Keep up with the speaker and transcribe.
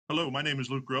Hello, my name is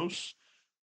Luke Gross,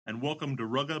 and welcome to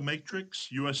Rugga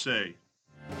Matrix USA.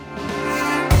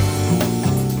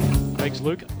 Thanks,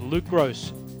 Luke. Luke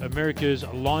Gross, America's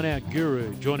line-out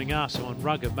guru, joining us on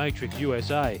Rugga Matrix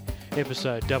USA,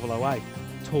 episode 008,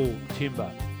 Tall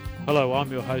Timber. Hello, I'm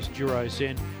your host, Juro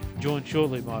Sen, joined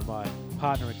shortly by my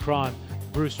partner in crime,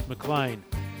 Bruce McLean,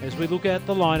 as we look at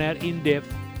the line-out in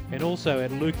depth and also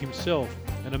at Luke himself,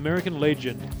 an American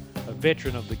legend, a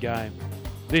veteran of the game.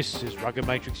 This is Rugga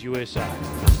Matrix USA.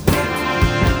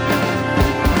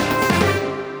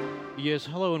 Yes,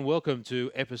 hello and welcome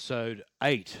to episode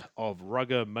 8 of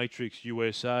Rugga Matrix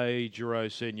USA.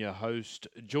 Juro Sen, your host,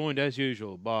 joined as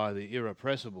usual by the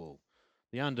irrepressible,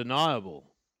 the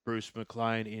undeniable Bruce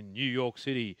McLean in New York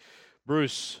City.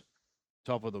 Bruce,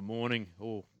 top of the morning,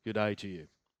 or good day to you,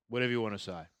 whatever you want to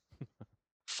say.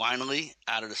 Finally,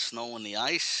 out of the snow and the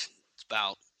ice. It's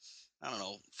about, I don't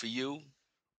know, for you,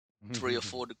 3 or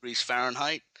 4 degrees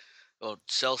Fahrenheit or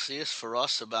Celsius. For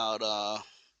us, about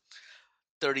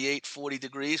 38, 40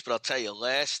 degrees. But I'll tell you,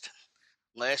 last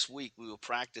week we were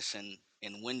practicing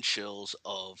in wind chills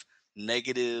of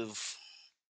negative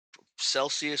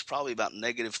Celsius, probably about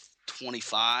negative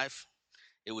 25.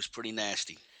 It was pretty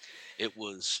nasty. It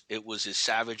was as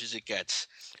savage as it gets.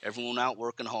 Everyone out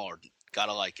working hard.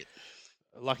 Gotta like it.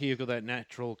 Lucky you've got that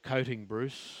natural coating,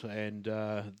 Bruce, and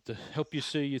to help you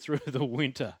see you through the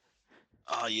winter.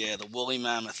 Oh, yeah, the woolly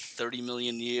mammoth, 30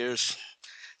 million years,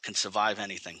 can survive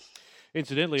anything,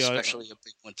 Incidentally, especially a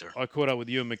big winter. I caught up with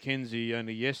you and Mackenzie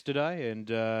only yesterday,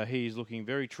 and he's looking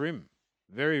very trim,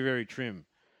 very, very trim.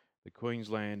 The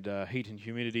Queensland heat and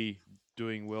humidity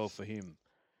doing well for him,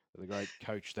 the great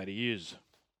coach that he is.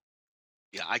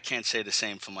 Yeah, I can't say the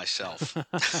same for myself.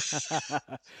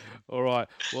 All right.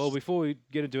 Well, before we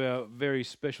get into our very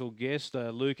special guest,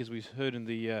 Luke, as we heard in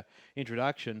the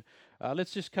introduction,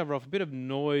 let's just cover off a bit of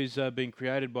noise being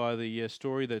created by the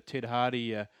story that Ted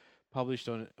Hardy published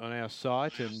on our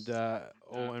site, and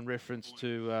all in reference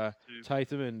to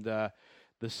Tatham and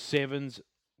the Sevens.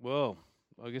 Well,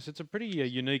 I guess it's a pretty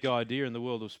unique idea in the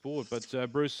world of sport. But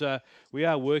Bruce, we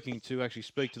are working to actually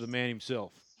speak to the man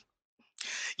himself.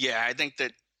 Yeah, I think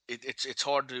that it's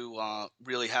hard to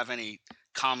really have any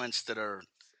comments that are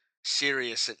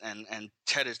serious, and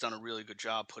Ted has done a really good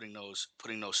job putting those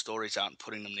stories out and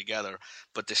putting them together.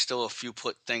 But there's still a few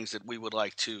things that we would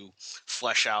like to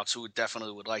flesh out. So we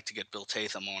definitely would like to get Bill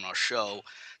Tatham on our show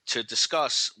to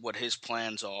discuss what his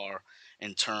plans are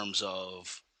in terms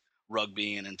of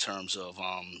rugby and in terms of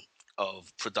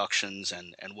productions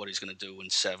and what he's going to do in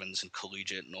sevens and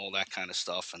collegiate and all that kind of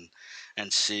stuff,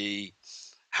 and see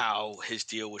how his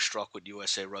deal was struck with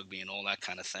USA Rugby and all that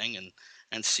kind of thing,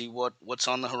 and see what's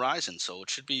on the horizon. So it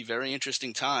should be very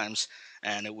interesting times,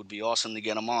 and it would be awesome to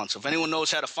get him on. So if anyone knows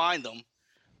how to find them,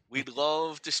 we'd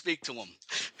love to speak to him.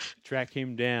 Track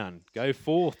him down. Go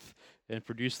forth and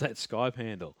produce that Skype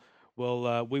handle.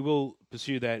 Well, we will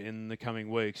pursue that in the coming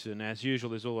weeks, and as usual,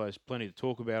 there's always plenty to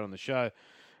talk about on the show.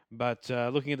 But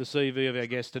looking at the CV of our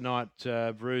guest tonight,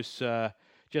 Bruce,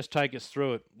 just take us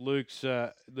through it. Luke's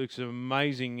an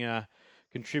amazing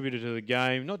contributor to the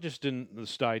game, not just in the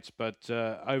States, but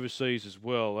overseas as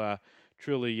well.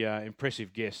 Truly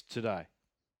impressive guest today.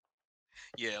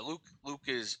 Yeah, Luke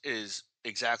is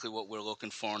exactly what we're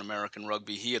looking for in American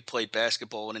rugby. He had played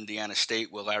basketball at Indiana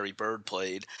State, where Larry Bird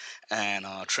played, and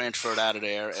transferred out of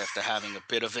there after having a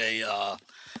bit of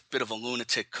a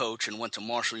lunatic coach, and went to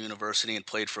Marshall University and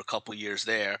played for a couple years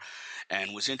there,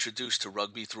 and was introduced to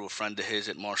rugby through a friend of his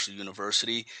at Marshall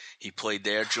University. He played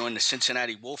there, joined the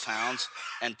Cincinnati Wolfhounds,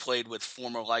 and played with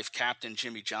former life captain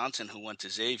Jimmy Johnson, who went to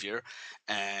Xavier,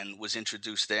 and was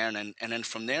introduced there. And then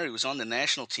from there, he was on the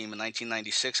national team in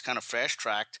 1996, kind of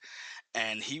fast-tracked,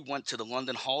 and he went to the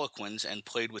London Harlequins and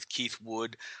played with Keith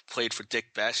Wood, played for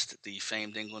Dick Best, the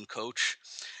famed England coach,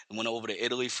 and went over to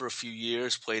Italy for a few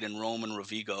years, played in Rome and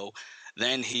Rovigo.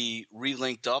 Then he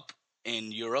relinked up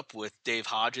in Europe with Dave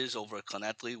Hodges over at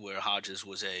Llanelli, where Hodges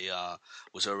was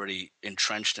already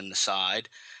entrenched in the side.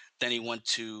 Then he went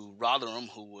to Rotherham,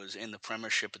 who was in the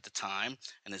Premiership at the time,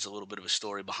 and there's a little bit of a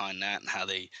story behind that and how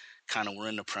they kind of were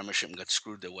in the Premiership and got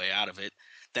screwed their way out of it.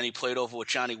 Then he played over with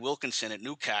Johnny Wilkinson at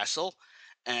Newcastle,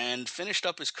 and finished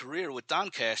up his career with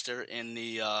Doncaster in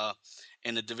the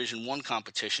Division One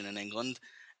competition in England.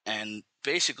 And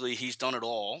basically, he's done it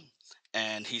all,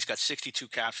 and he's got 62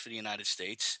 caps for the United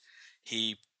States.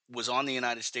 He was on the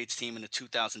United States team in the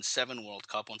 2007 World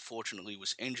Cup. Unfortunately,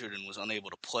 was injured and was unable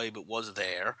to play, but was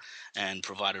there and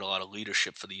provided a lot of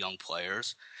leadership for the young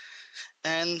players.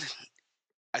 And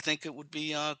I think it would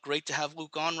be great to have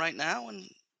Luke on right now and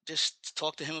just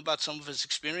talk to him about some of his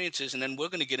experiences. And then we're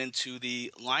going to get into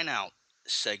the line-out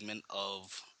segment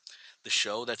of the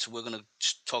show. We're going to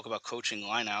talk about coaching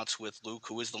lineouts with Luke,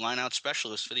 who is the lineout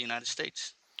specialist for the United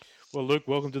States. Well, Luke,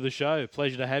 welcome to the show.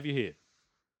 Pleasure to have you here.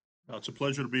 It's a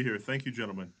pleasure to be here. Thank you,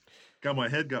 gentlemen. My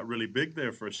head got really big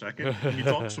there for a second. Can you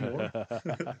talk some more?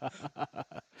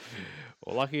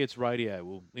 Well, lucky it's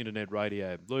radio, internet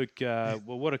radio. Luke, well,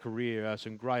 what a career!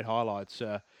 Some great highlights.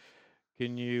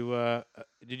 Did you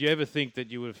ever think that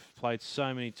you would have played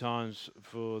so many times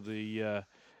for the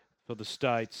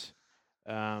States,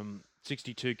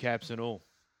 62 caps and all?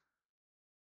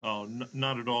 Oh,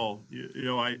 not at all.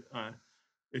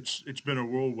 It's been a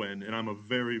whirlwind, and I'm a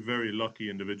very, very lucky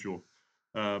individual.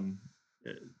 Um,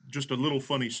 just a little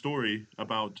funny story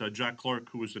about Jack Clark,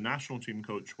 who was the national team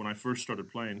coach when I first started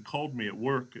playing, called me at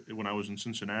work when I was in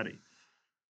Cincinnati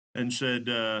and said,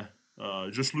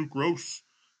 just Luke Gross.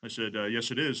 I said, yes,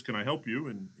 it is. Can I help you?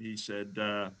 And he said,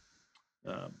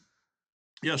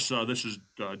 yes, this is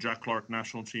Jack Clark,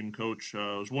 national team coach.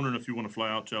 I was wondering if you want to fly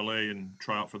out to LA and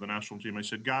try out for the national team. I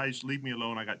said, guys, leave me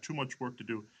alone. I got too much work to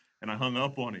do. And I hung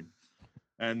up on him.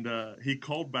 And he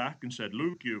called back and said,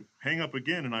 Luke, you hang up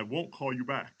again and I won't call you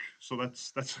back. So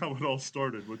that's how it all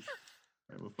started, which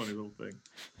is a funny little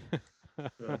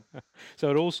thing.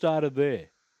 So it all started there.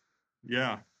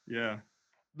 Yeah.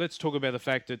 Let's talk about the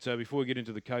fact that before we get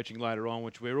into the coaching later on,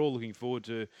 which we're all looking forward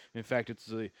to. In fact, it's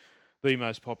the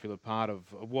most popular part of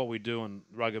what we do on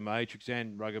Rugged Matrix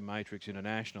and Rugged Matrix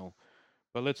International.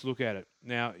 But let's look at it.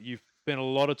 Now, you've spent a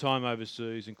lot of time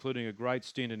overseas, including a great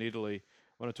stint in Italy.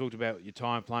 I want to talk about your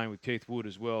time playing with Keith Wood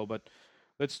as well, but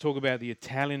let's talk about the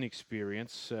Italian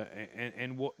experience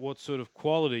and what sort of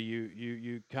quality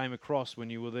you came across when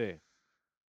you were there.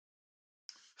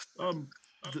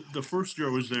 The first year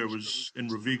I was there was in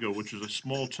Rovigo, which is a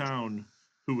small town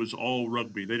who was all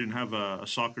rugby. They didn't have a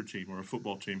soccer team or a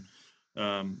football team,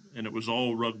 and it was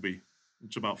all rugby.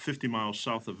 It's about 50 miles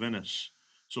south of Venice,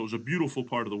 so it was a beautiful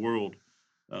part of the world.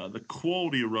 The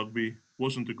quality of rugby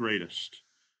wasn't the greatest.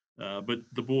 But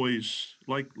the boys,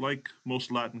 like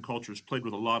most Latin cultures, played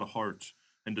with a lot of heart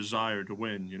and desire to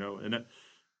win.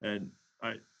 And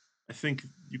I think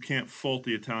you can't fault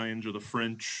the Italians or the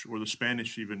French or the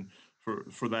Spanish even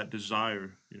for that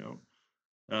desire.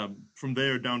 From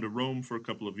there down to Rome for a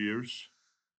couple of years,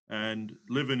 and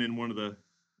living in one of the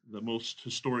most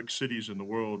historic cities in the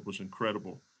world was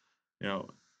incredible.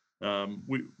 Rome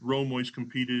always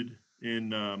competed in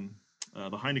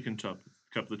the Heineken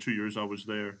Cup the 2 years I was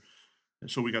there. And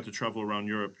so we got to travel around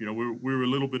Europe. We were a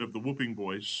little bit of the whooping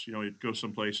boys. You'd go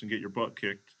someplace and get your butt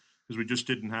kicked because we just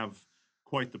didn't have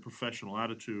quite the professional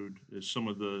attitude as some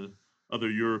of the other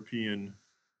European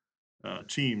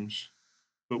teams.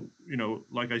 But,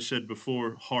 like I said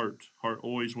before, heart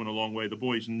always went a long way. The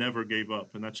boys never gave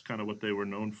up, and that's kind of what they were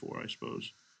known for, I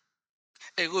suppose.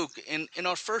 Hey, Luke, in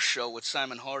our first show with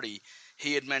Simon Hardy,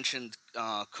 he had mentioned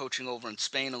coaching over in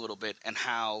Spain a little bit and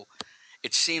how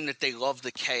it seemed that they loved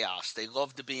the chaos. They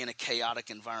loved to be in a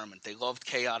chaotic environment. They loved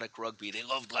chaotic rugby. They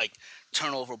loved, like,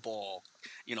 turnover ball,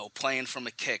 playing from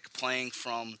a kick, playing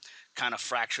from kind of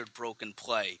fractured, broken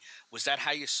play. Was that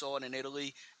how you saw it in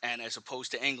Italy? And as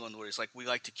opposed to England, where it's like we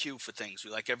like to queue for things. We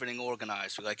like everything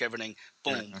organized. We like everything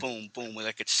boom, boom, boom. We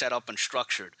like it set up and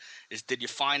structured. Did you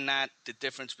find that the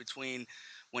difference between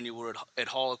when you were at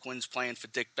Harlequins playing for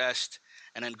Dick Best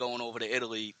and then going over to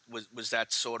Italy, was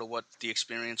that sort of what the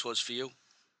experience was for you?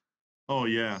 Oh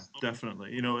yeah, definitely.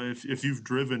 If you've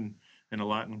driven in a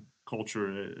Latin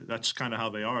culture, that's kind of how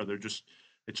they are.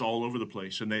 It's all over the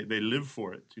place, and they live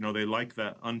for it. They like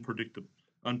that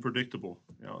unpredictable.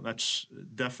 That's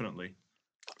definitely.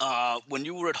 When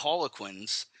you were at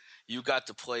Harlequins, you got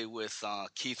to play with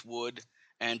Keith Wood,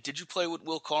 and did you play with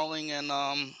Will Carling and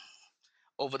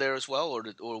over there as well,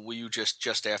 or were you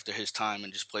just after his time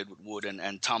and just played with Wood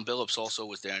and Tom Billups also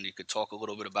was there, and you could talk a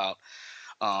little bit about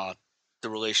the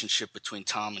relationship between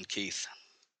Tom and Keith?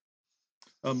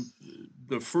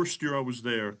 The first year I was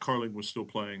there, Carling was still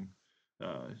playing.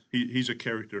 He's a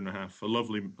character and a half, a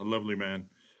lovely man.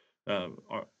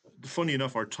 Funny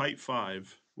enough, our tight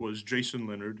five was Jason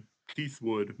Leonard, Keith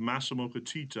Wood, Massimo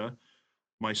Catita,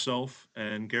 myself,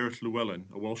 and Gareth Llewellyn,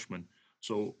 a Welshman.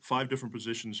 So 5 different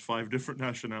positions, 5 different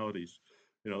nationalities.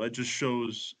 That just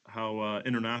shows how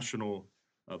international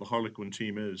the Harlequin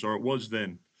team is, or it was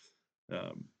then.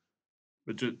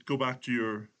 But to go back to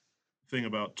your thing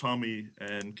about Tommy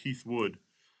and Keith Wood,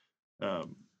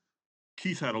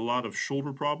 Keith had a lot of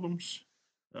shoulder problems.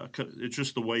 It's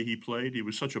just the way he played. He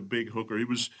was such a big hooker. He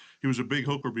was a big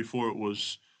hooker before it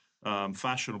was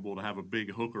fashionable to have a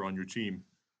big hooker on your team.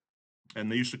 And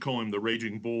they used to call him the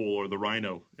Raging Bull or the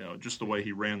Rhino, just the way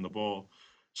he ran the ball.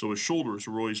 So his shoulders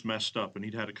were always messed up, and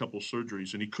he'd had a couple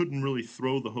surgeries, and he couldn't really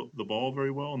throw the ball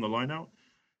very well on the lineout.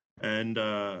 And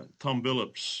Tom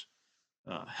Billups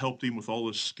helped him with all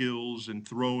his skills and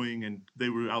throwing, and they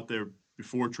were out there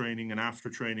before training and after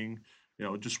training,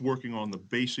 just working on the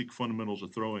basic fundamentals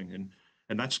of throwing,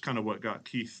 and that's kind of what got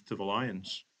Keith to the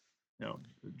Lions. You know,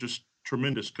 just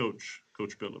tremendous Coach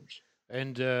Billups.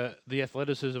 And the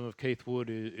athleticism of Keith Wood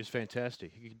is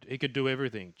fantastic. He could do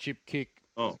everything: chip kick,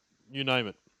 Oh, you name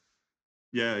it.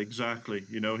 yeah, exactly.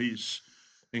 He's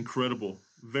incredible,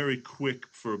 very quick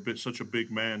for such a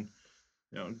big man.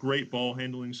 Great ball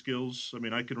handling skills. I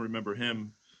mean, I can remember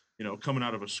him, coming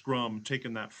out of a scrum,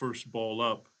 taking that first ball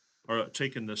up, or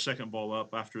taking the second ball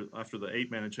up after the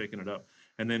 8-man had taken it up,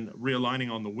 and then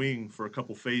realigning on the wing for a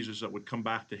couple phases that would come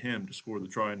back to him to score the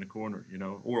try in the corner,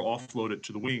 or offload it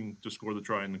to the wing to score the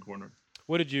try in the corner.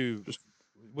 What did you Just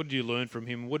What did you learn from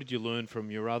him? What did you learn from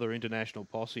your other international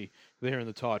posse there in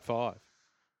the Tight Five?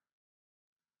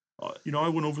 I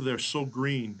went over there so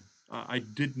green. I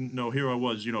didn't know. Here I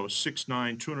was, a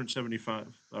 6'9",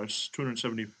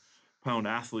 270-pound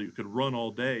athlete who could run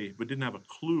all day, but didn't have a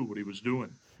clue what he was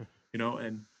doing.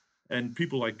 And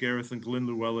people like Gareth and Glenn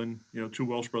Llewellyn, two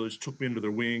Welsh brothers, took me under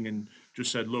their wing and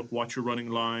just said, "Look, watch your running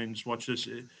lines, watch this."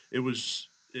 It was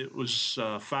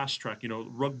fast track,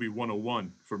 rugby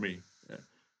 101 for me.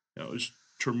 It was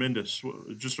tremendous,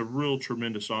 just a real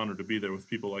tremendous honor to be there with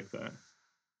people like that.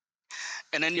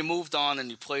 And then you moved on and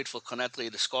you played for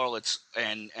Connecticut, the Scarlets,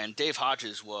 and Dave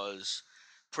Hodges was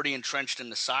pretty entrenched in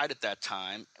the side at that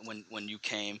time when you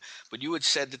came. But you had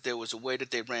said that there was a way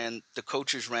that the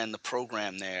coaches ran the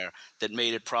program there that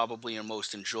made it probably your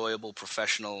most enjoyable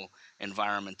professional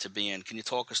environment to be in. Can you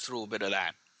talk us through a bit of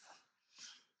that?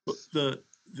 But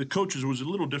the coaches was a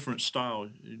little different style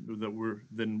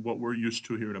than what we're used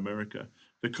to here in America.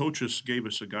 The coaches gave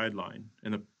us a guideline,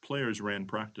 and the players ran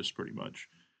practice pretty much,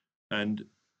 and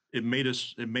it made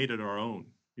it our own.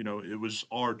 It was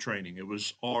our training, it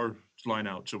was our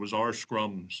lineouts, it was our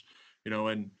scrums,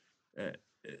 and uh,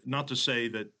 not to say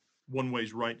that one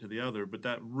way's right to the other, but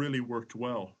that really worked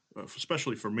well,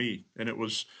 especially for me, and it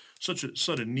was such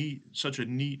a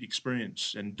neat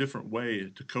experience and different way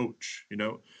to coach.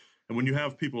 And when you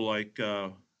have people like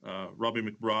Robbie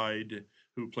McBride,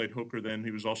 who played hooker, then he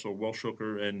was also a Welsh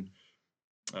hooker, and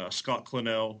Scott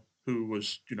Clennell, who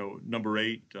was number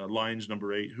 8, Lions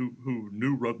number 8, who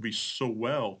knew rugby so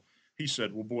well. He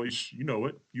said, "Well, boys, you know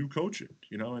it, you coach it,"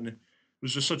 and it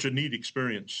was just such a neat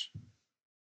experience.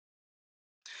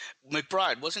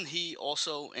 McBride, wasn't he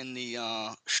also in the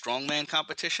strongman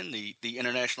competition, the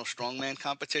international strongman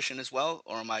competition as well,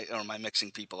 or am I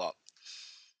mixing people up?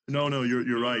 No, no,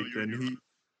 you're right, and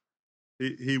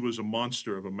he was a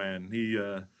monster of a man. He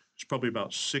was probably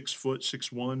about 6 foot,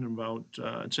 6'1", about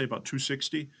I'd say about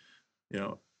 260.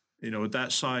 You know, at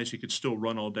that size, he could still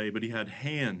run all day, but he had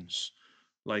hands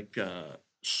like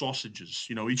sausages.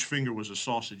 Each finger was a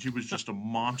sausage. He was just a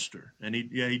monster. And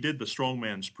he did the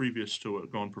strongman's previous to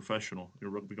it going professional,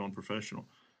 rugby going professional.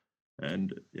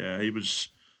 And yeah, he was.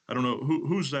 I don't know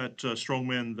who's that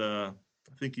strongman. I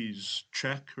think he's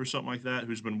Czech or something like that.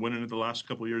 Who's been winning it the last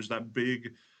couple of years? That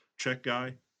big Czech guy.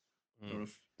 I don't Mm. know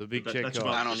if, The big that, Czech that's guy.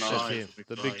 I about the don't know. That's size him. of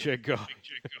The big McBride. Czech guy.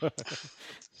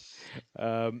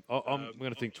 I'm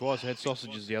going to think twice. I had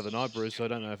sausages the other night, Bruce. So I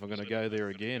don't know if I'm going to go there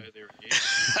again.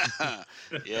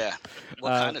 Yeah.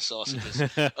 What Uh, kind of sausages?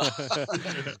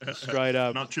 Straight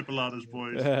up. Not chipolatas,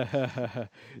 boys.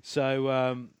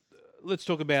 So let's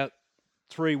talk about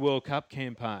 3 World Cup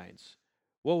campaigns.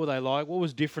 What were they like? What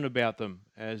was different about them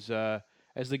as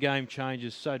the game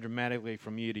changes so dramatically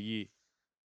from year to year?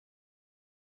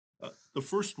 The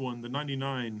first one, the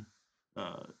 '99,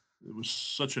 uh, it was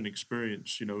such an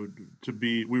experience. To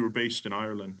be. We were based in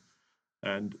Ireland,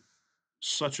 and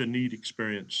such a neat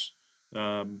experience.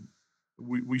 Um,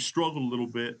 we struggled a little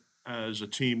bit as a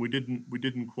team. We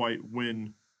didn't quite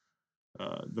win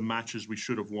the matches we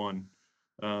should have won.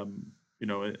 But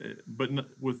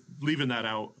with leaving that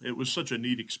out, it was such a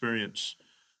neat experience.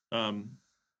 Um,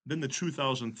 then the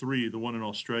 2003, the one in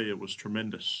Australia, was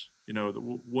tremendous.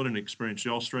 What an experience!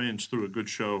 The Australians threw a good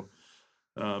show.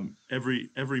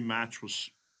 Every match was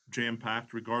jam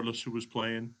packed, regardless who was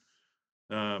playing.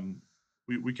 Um,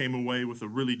 we came away with a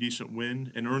really decent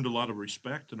win and earned a lot of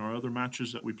respect in our other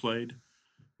matches that we played.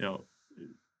 You know,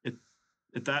 at,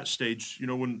 at that stage,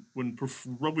 when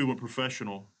rugby went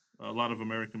professional, a lot of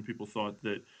American people thought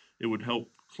that it would help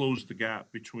close the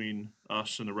gap between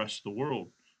us and the rest of the world.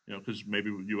 Because maybe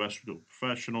the U.S. would go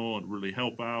professional and really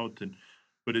help out,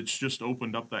 but it's just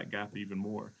opened up that gap even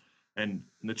more. And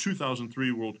in the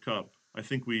 2003 World Cup, I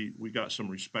think we got some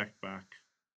respect back.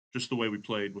 just the way we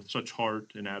played with such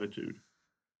heart and attitude.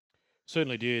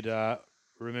 Certainly did.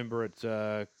 Remember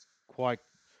it quite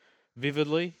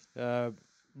vividly,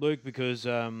 Luke, because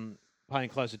paying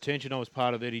close attention, I was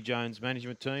part of Eddie Jones'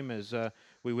 management team as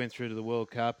we went through to the World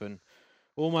Cup and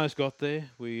almost got there.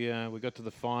 We got to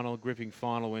the final, gripping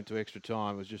final, went to extra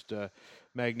time. It was just a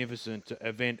magnificent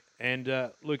event. And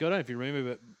Luke, I don't know if you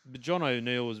remember, but John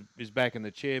O'Neill is back in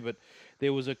the chair, but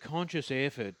there was a conscious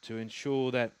effort to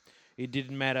ensure that it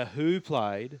didn't matter who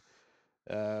played,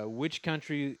 which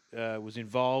country was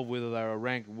involved, whether they were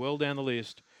ranked well down the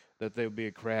list, that there would be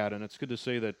a crowd. And it's good to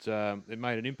see that it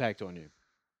made an impact on you.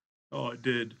 Oh, it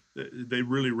did. They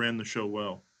really ran the show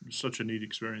well. It was such a neat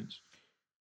experience.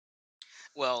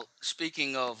 Well,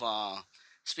 speaking of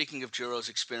Giro's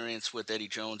experience with Eddie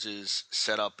Jones's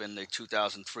setup in the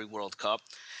 2003 World Cup,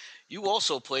 you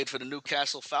also played for the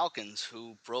Newcastle Falcons,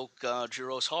 who broke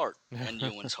Giro's heart and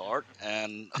Ewan's heart,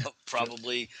 and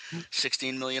probably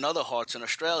 16 million other hearts in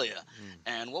Australia.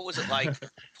 And what was it like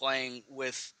playing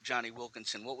with Johnny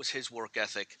Wilkinson? What was his work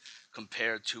ethic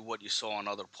compared to what you saw in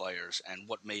other players, and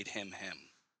what made him him?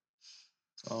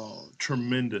 Oh,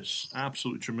 tremendous,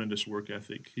 absolutely tremendous work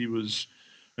ethic. He was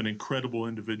an incredible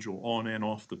individual on and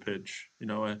off the pitch.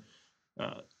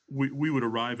 We would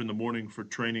arrive in the morning for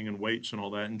training and weights and all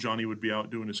that, and Johnny would be out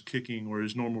doing his kicking or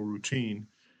his normal routine,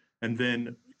 and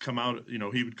then come out.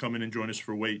 He would come in and join us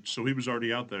for weights. So he was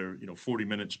already out there, 40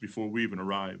 minutes before we even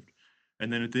arrived.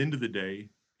 And then at the end of the day,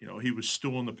 he was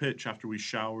still on the pitch after we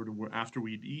showered and after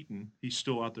we'd eaten. He's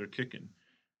still out there kicking.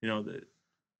 You know, the,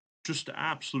 just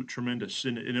absolute tremendous.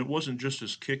 And it wasn't just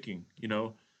his kicking.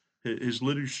 His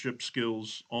leadership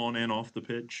skills on and off the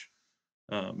pitch.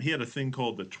 He had a thing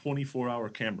called the 24-hour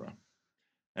camera,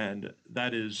 and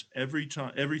that is every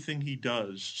time everything he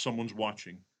does, someone's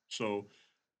watching. So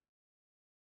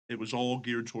it was all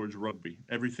geared towards rugby.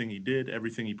 Everything he did,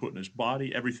 everything he put in his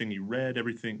body, everything he read,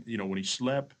 everything when he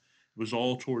slept, it was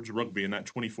all towards rugby in that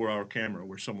 24-hour camera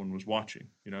where someone was watching.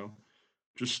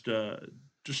 Just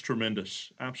just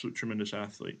tremendous, absolute tremendous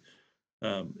athlete.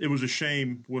 It was a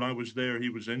shame when I was there; he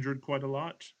was injured quite a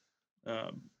lot.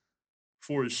 Um,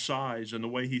 for his size and the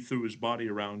way he threw his body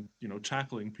around,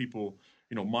 tackling people,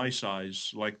 my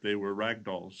size like they were rag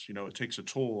dolls. It takes a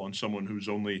toll on someone who's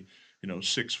only,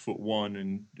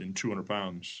 6'1" and 200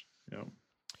 pounds.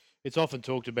 It's often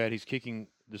talked about his kicking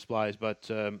displays, but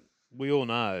we all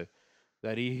know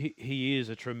that he is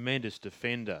a tremendous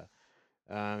defender.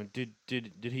 Did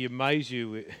he amaze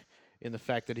you in the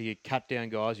fact that he had cut down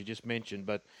guys you just mentioned,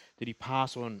 but did he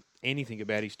pass on anything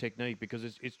about his technique? Because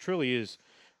it truly is,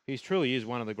 he truly is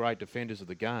one of the great defenders of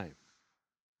the game.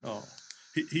 Oh,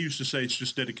 he used to say it's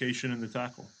just dedication in the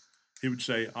tackle. He would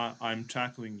say, I'm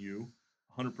tackling you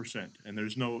 100%, and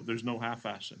there's no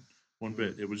half-assing one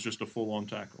bit. It was just a full-on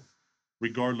tackle,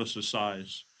 regardless of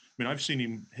size. I mean, I've seen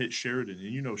him hit Sheridan,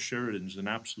 and Sheridan's an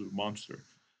absolute monster.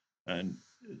 And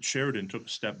Sheridan took a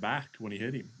step back when he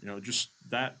hit him. Just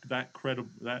that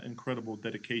incredible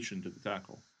dedication to the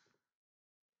tackle.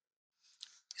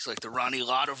 He's like the Ronnie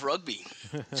Lott of rugby.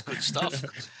 It's good stuff.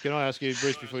 Can I ask you,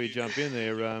 Bruce, before you jump in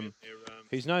there?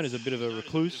 He's known as a bit of a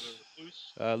recluse,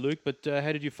 Luke, but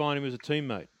how did you find him as a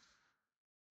teammate?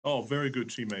 Oh, very good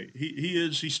teammate.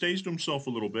 He stays to himself a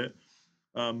little bit,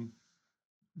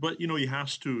 but he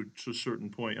has to a certain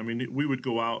point. I mean, we would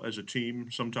go out as a team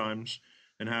sometimes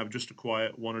and have just a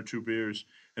quiet one or two beers,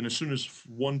 and as soon as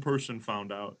one person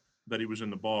found out that he was in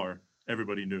the bar,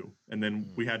 everybody knew, and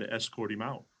then we had to escort him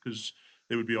out because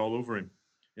they would be all over him.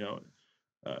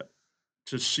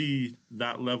 To see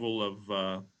that level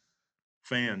of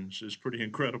fans is pretty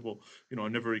incredible. I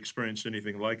never experienced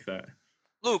anything like that.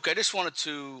 Luke, I just wanted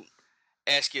to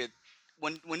ask you,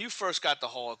 when you first got the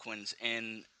Harlequins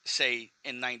in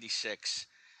 '96,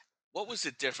 what was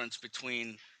the difference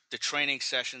between the training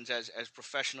sessions as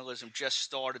professionalism just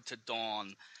started to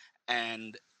dawn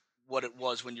and what it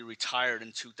was when you retired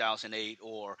in 2008,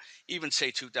 or even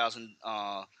say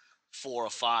 2004 or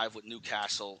 5 with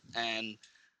Newcastle? And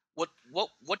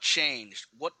what changed?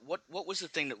 What was the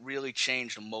thing that really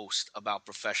changed the most about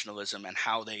professionalism and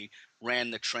how they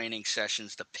ran the training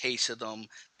sessions, the pace of them,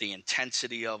 the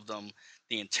intensity of them,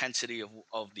 the intensity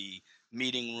of the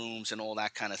meeting rooms and all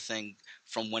that kind of thing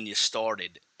from when you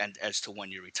started and as to when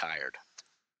you retired?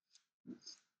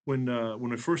 When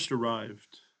I first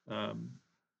arrived,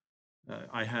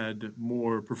 I had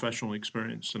more professional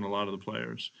experience than a lot of the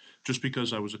players, just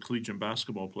because I was a collegiate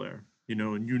basketball player. And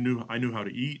I knew how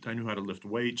to eat, I knew how to lift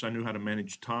weights, I knew how to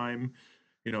manage time,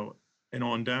 and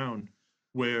on down,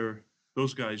 where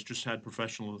those guys just had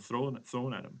professional thrown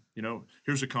at them.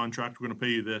 Here's a contract, we're going to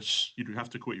pay you this. You have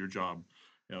to quit your job.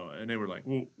 And they were like,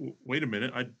 well, wait a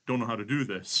minute, I don't know how to do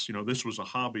this. This was a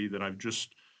hobby that I've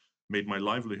just made my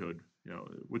livelihood,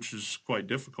 which is quite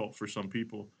difficult for some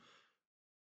people.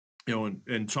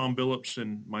 And Tom Billups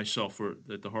and myself were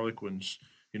at the Harlequins.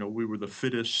 We were the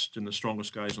fittest and the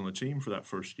strongest guys on the team for that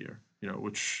first year.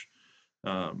 Which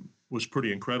was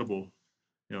pretty incredible.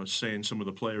 Saying some of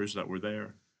the players that were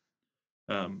there.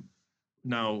 Um,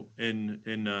 Now in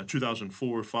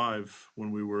 2004 or five,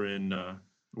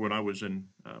 when I was in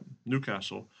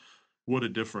Newcastle, what a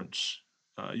difference!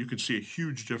 You could see a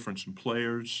huge difference in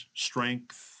players,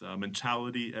 strength,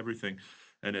 mentality, everything,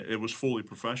 and it was fully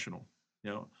professional.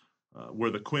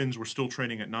 Where the Quins were still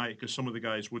training at night because some of the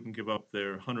guys wouldn't give up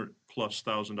their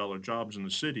 $100,000+ jobs in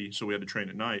the city, so we had to train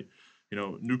at night.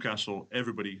 Newcastle,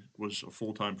 everybody was a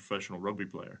full-time professional rugby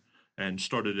player and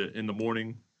started it in the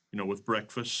morning, with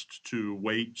breakfast to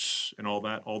weights and all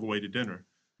that, all the way to dinner.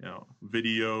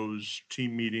 Videos,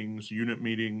 team meetings, unit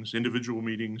meetings, individual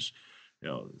meetings,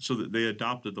 so that they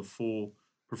adopted the full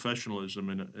professionalism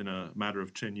in a matter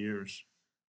of 10 years.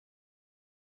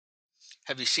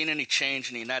 Have you seen any change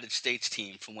in the United States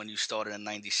team from when you started in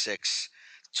 '96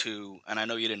 to, and I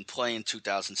know you didn't play in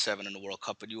 2007 in the World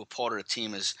Cup, but you were part of the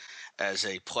team as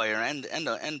a player and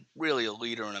really a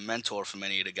leader and a mentor for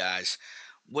many of the guys.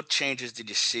 What changes did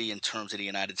you see in terms of the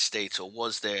United States, or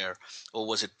was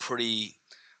it pretty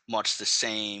much the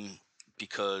same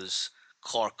because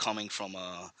Clark coming from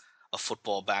a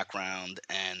football background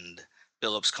and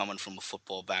Billups coming from a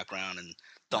football background and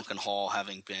Duncan Hall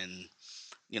having been,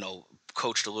 you know,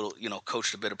 coached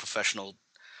a bit of professional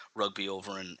rugby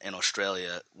over in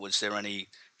Australia. Was there any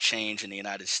change in the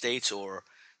United States, or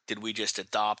did we just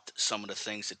adopt some of the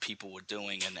things that people were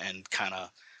doing and kind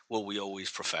of were we always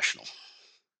professional?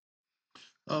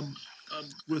 Um,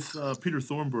 with Peter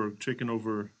Thornburg taking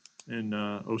over in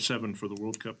 '07 for the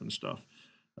World Cup and stuff,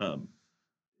 um,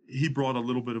 he brought a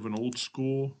little bit of an old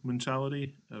school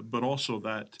mentality, but also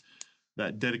that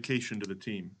dedication to the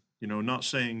team. Not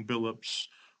saying Billups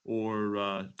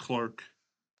or Clark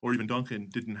or even Duncan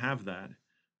didn't have that.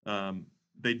 Um,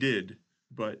 they did,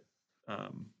 but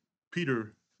um,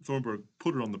 Peter Thornburg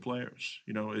put it on the players.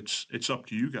 It's up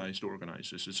to you guys to organize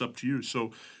this. It's up to you.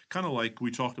 So kind of like we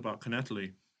talked about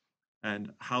Connectly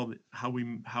and how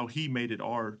he made it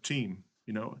our team.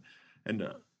 And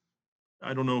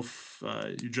I don't know if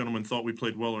you gentlemen thought we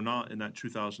played well or not in that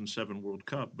 2007 World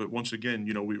Cup, but once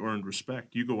again, we earned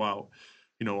respect. You go out,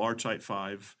 our tight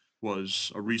five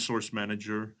was a resource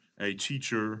manager, a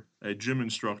teacher, a gym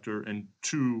instructor, and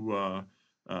two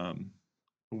um,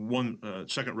 one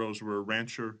second rows were a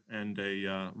rancher and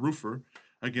a roofer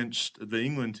against the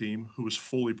England team, who was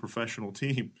fully professional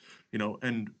team,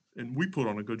 and we put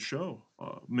on a good show.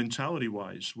 Mentality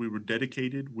wise, we were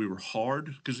dedicated, we were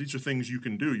hard because these are things you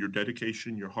can do. Your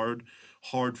dedication, you're hard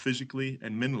physically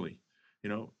and mentally, you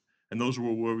know, and those are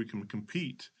where we can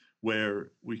compete. Where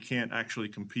we can't actually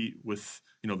compete with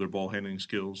their ball handling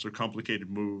skills, their complicated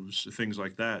moves, things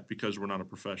like that, because we're not a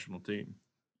professional team.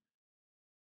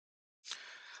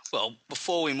 Well,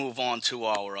 before we move on to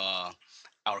our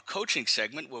coaching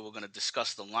segment, where we're going to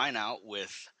discuss the line out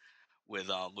with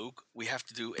Luke, we have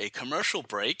to do a commercial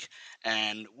break,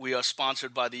 and we are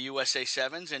sponsored by the USA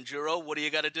Sevens. And Juro, what do you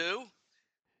got to do?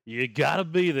 You gotta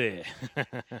be there.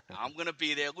 I'm going to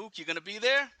be there. Luke, you going to be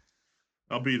there?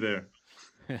 I'll be there.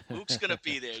 Luke's going to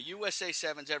be there. USA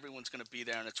Sevens, everyone's going to be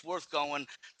there, and it's worth going.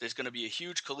 There's going to be a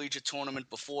huge collegiate tournament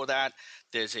before that.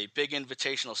 There's a big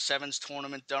invitational sevens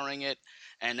tournament during it.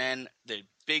 And then the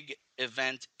big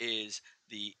event is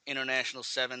the International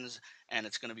Sevens, and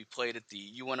it's going to be played at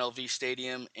the UNLV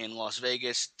Stadium in Las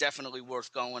Vegas. Definitely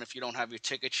worth going. If you don't have your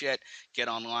tickets yet, get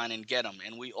online and get them.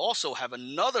 And we also have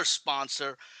another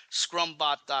sponsor,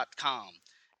 Scrumbot.com.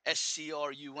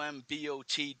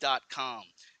 SCRUMBOT.com.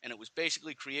 And it was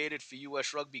basically created for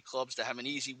U.S. rugby clubs to have an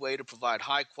easy way to provide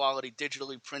high-quality,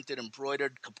 digitally printed,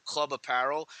 embroidered club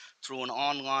apparel through an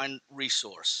online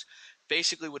resource.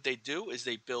 Basically, what they do is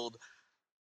they build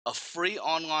a free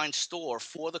online store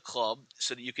for the club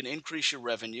so that you can increase your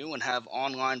revenue and have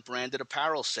online branded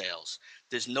apparel sales.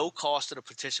 There's no cost to the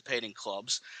participating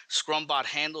clubs. Scrumbot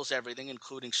handles everything,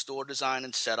 including store design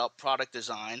and setup, product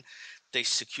design. They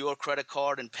secure credit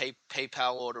card and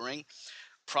PayPal ordering,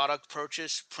 product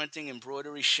purchase, printing,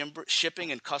 embroidery,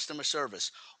 shipping, and customer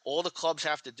service. All the clubs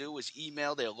have to do is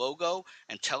email their logo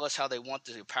and tell us how they want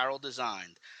the apparel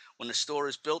designed. When the store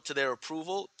is built to their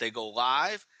approval, they go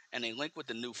live and they link with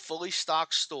the new fully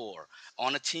stocked store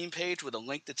on a team page with a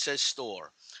link that says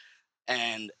store.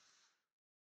 And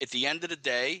at the end of the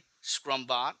day,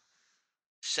 Scrumbot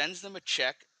sends them a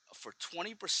check for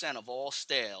 20% of all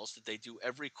sales that they do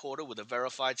every quarter with a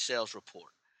verified sales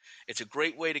report. It's a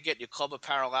great way to get your club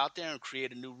apparel out there and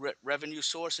create a new revenue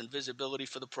source and visibility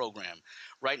for the program.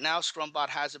 Right now, Scrumbot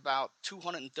has about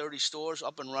 230 stores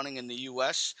up and running in the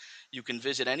U.S. You can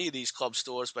visit any of these club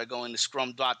stores by going to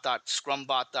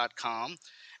scrumbot.com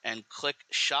and click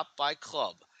Shop by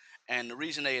Club. And the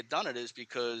reason they had done it is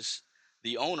because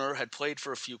the owner had played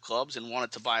for a few clubs and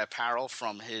wanted to buy apparel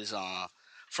from his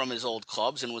old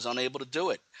clubs and was unable to do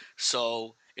it.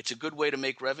 So it's a good way to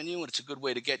make revenue, and it's a good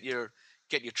way to get your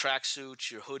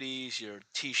tracksuits, your hoodies, your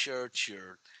T-shirts,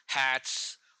 your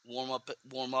hats,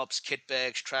 warm-ups, kit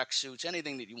bags, tracksuits,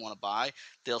 anything that you want to buy.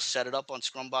 They'll set it up on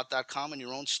Scrumbot.com in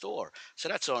your own store. So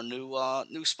that's our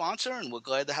new sponsor, and we're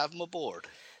glad to have them aboard.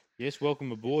 Yes,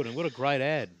 welcome aboard, and what a great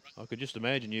ad! I could just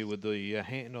imagine you with the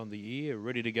hand on the ear,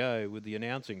 ready to go with the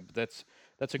announcing. But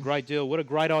that's a great deal. What a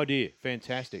great idea!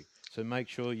 Fantastic. So make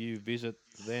sure you visit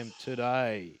them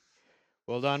today.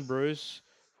 Well done, Bruce.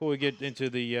 Before we get into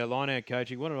the line-out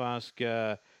coaching, I want to ask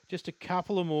just a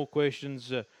couple of more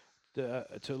questions to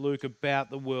Luke about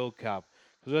the World Cup.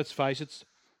 Because let's face it,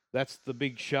 that's the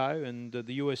big show, and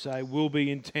the USA will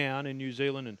be in town in New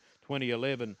Zealand in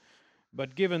 2011.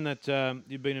 But given that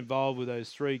you've been involved with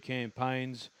those 3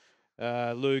 campaigns,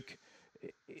 Luke,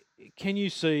 can you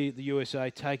see the USA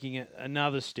taking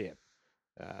another step,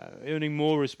 earning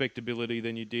more respectability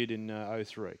than you did in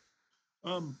 03?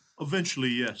 Eventually,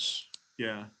 yes.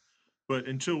 Yeah. But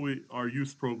until our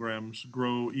youth programs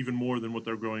grow even more than what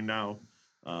they're growing now,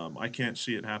 I can't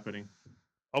see it happening.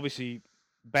 Obviously,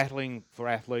 battling for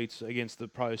athletes against the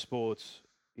pro sports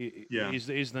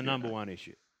is the number one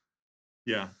issue.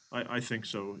 Yeah, I think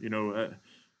so.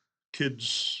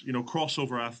 Kids,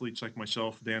 crossover athletes like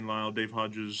myself, Dan Lyle, Dave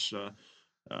Hodges,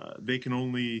 they can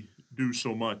only do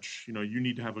so much. You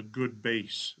need to have a good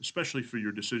base, especially for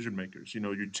your decision makers. Your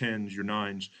 10s, your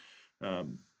 9s.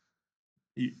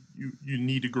 You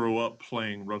need to grow up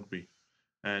playing rugby,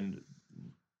 and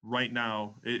right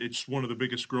now it's one of the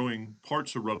biggest growing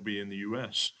parts of rugby in the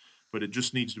U.S. But it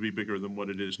just needs to be bigger than what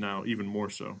it is now, even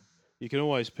more so. You can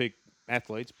always pick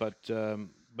athletes, but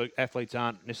athletes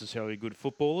aren't necessarily good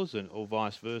footballers, or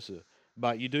vice versa.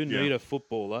 But you do need a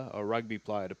footballer, a rugby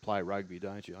player, to play rugby,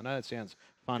 don't you? I know that sounds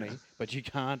funny, but you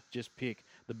can't just pick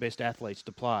the best athletes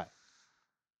to play.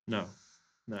 No.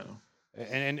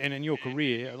 And in your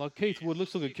career, like Keith Wood,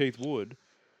 let's look at Keith Wood.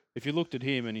 If you looked at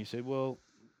him and you said, well,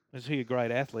 is he a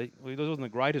great athlete? Well, he wasn't the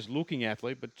greatest looking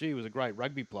athlete, but gee, he was a great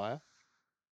rugby player.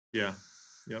 Yeah.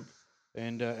 Yep.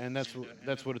 And that's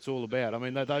what it's all about. I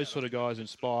mean, those sort of guys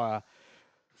inspire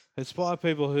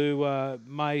people who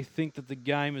may think that the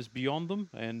game is beyond them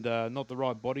and not the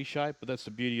right body shape, but that's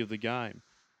the beauty of the game.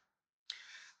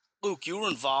 Luke, you were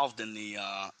involved in the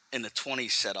 20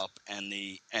 setup and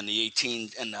the 18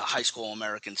 and the high school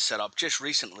American setup just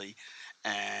recently,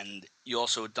 and you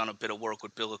also had done a bit of work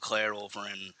with Bill Leclerc over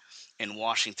in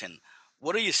Washington.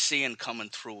 What are you seeing coming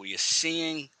through? Are you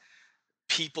seeing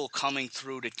people coming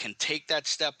through that can take that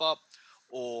step up,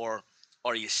 or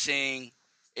are you seeing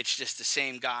it's just the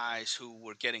same guys who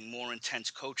we're getting more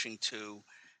intense coaching to,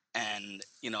 and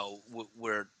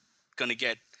we're going to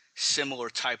get similar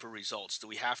type of results? Do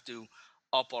we have to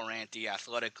up our ante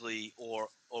athletically, or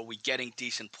are we getting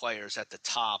decent players at the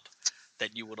top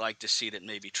that you would like to see that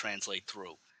maybe translate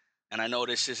through? And I know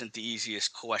this isn't the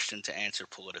easiest question to answer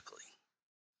politically.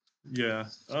 Yeah.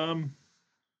 I'm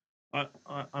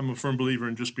a firm believer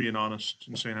in just being honest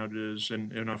and saying how it is.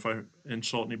 And if I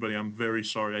insult anybody, I'm very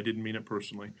sorry. I didn't mean it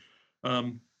personally.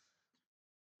 And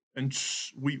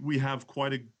we have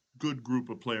quite a good group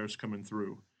of players coming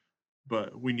through,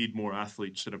 but we need more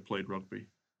athletes that have played rugby.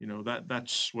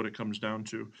 That's what it comes down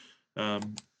to.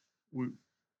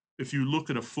 If you look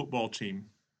at a football team,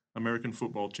 American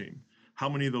football team, how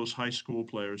many of those high school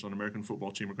players on American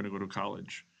football team are going to go to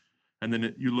college? And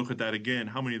then you look at that again,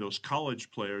 how many of those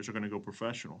college players are going to go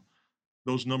professional?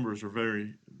 Those numbers are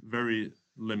very, very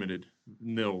limited,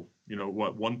 nil.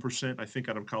 1%, I think,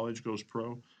 out of college goes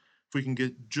pro. If we can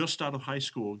get just out of high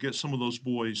school, get some of those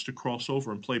boys to cross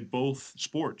over and play both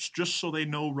sports just so they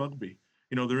know rugby,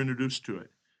 they're introduced to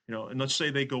it. And let's say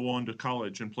they go on to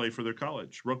college and play for their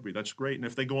college rugby. That's great. And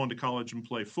if they go on to college and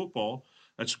play football,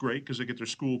 that's great because they get their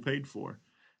school paid for.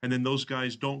 And then those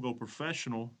guys don't go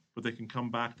professional, but they can come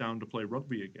back down to play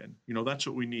rugby again. That's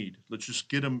what we need. Let's just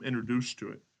get them introduced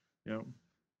to it.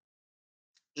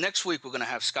 Next week, we're going to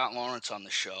have Scott Lawrence on the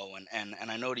show. And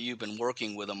I know that you've been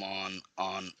working with him on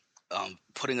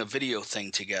putting a video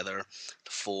thing together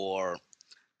for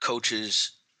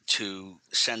coaches to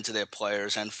send to their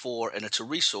players, and it's a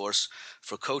resource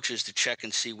for coaches to check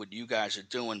and see what you guys are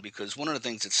doing, because one of the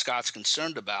things that Scott's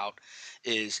concerned about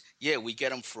is, we get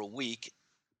them for a week,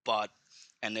 but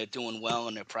and they're doing well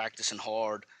and they're practicing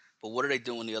hard. But what are they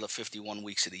doing the other 51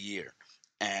 weeks of the year?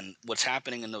 And what's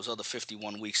happening in those other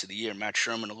 51 weeks of the year, Matt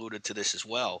Sherman alluded to this as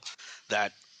well,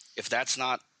 that if that's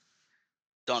not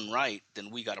done right, then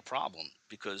we got a problem,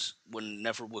 because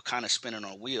we're kind of spinning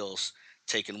our wheels,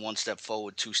 taking one step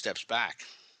forward, two steps back.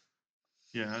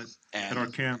 Yeah, at And our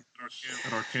camp,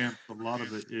 a lot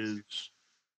of it is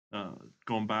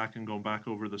going back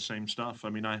over the same stuff. I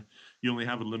mean, you only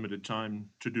have a limited time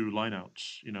to do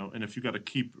lineouts, and if you got to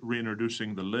keep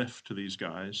reintroducing the lift to these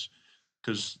guys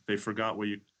because they forgot what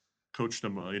you coached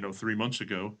them, 3 months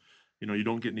ago, you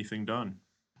don't get anything done.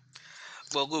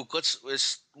 well, Luke,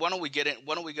 why don't we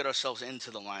get ourselves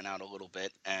into the line out a little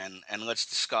bit, and let's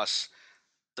discuss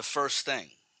the first thing,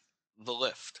 the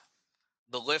lift,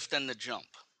 and the jump.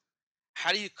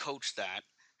 How do you coach that?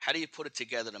 How do you put it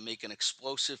together to make an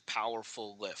explosive,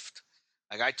 powerful lift?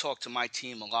 Like, I talk to my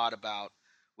team a lot about,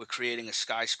 we're creating a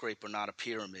skyscraper, not a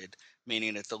pyramid,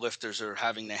 meaning that the lifters are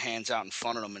having their hands out in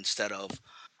front of them instead of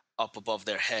up above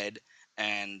their head,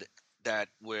 and that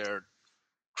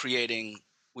creating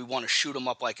we want to shoot them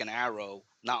up like an arrow,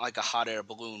 not like a hot air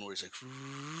balloon where it's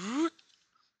like,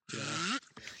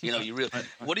 Yeah. you really.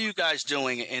 What are you guys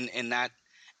doing in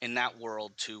that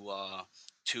world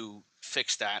to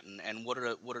fix that, and what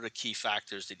are the key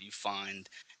factors that you find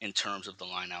in terms of the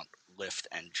line out, lift,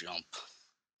 and jump?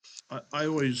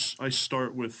 I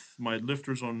start with my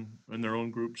lifters in their own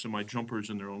groups and my jumpers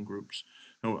in their own groups.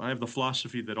 I have the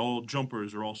philosophy that all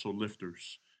jumpers are also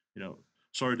lifters. You know,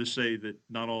 sorry to say that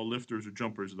not all lifters are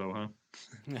jumpers, though,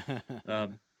 huh?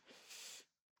 Um,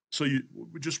 so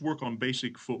we just work on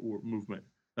basic footwork movement.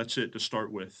 That's it to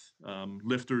start with.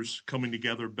 Lifters coming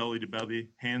together, belly to belly,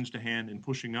 hands to hand, and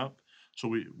pushing up, so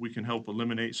we can help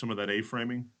eliminate some of that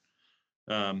A-framing.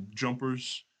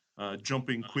 Jumpers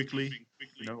jumping quickly,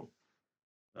 you know,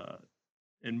 uh,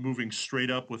 and moving straight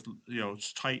up with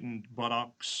tightened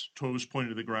buttocks, toes pointed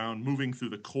to the ground, moving through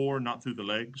the core, not through the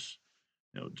legs,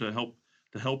 to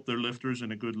help their lifters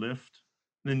in a good lift.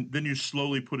 Then you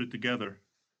slowly put it together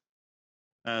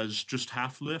as just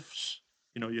half lifts.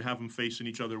 You have them facing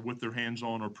each other with their hands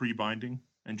on or pre-binding,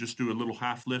 and just do a little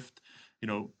half lift. You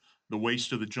know, the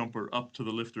waist of the jumper up to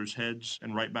the lifters' heads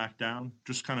and right back down,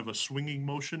 just kind of a swinging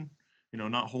motion.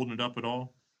 Not holding it up at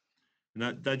all,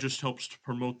 and that just helps to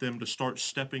promote them to start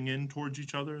stepping in towards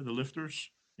each other, the lifters.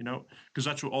 Because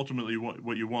that's what ultimately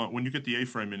what you want when you get the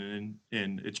A-frame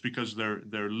in. It's because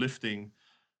they're lifting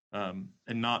and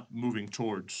not moving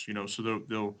towards. So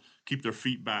they'll keep their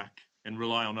feet back and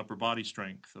rely on upper body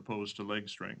strength opposed to leg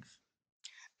strength.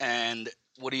 And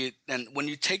when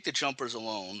you take the jumpers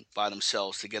alone by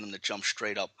themselves to get them to jump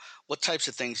straight up, what types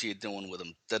of things are you doing with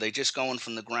them? Are they just going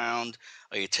from the ground?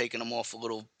 Are you taking them off a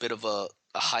little bit of a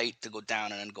height to go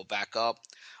down and then go back up?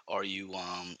 Are you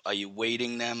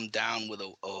weighting them down with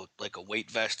like a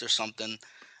weight vest or something?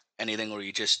 Anything, or are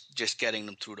you just getting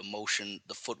them through the motion,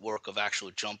 the footwork of actual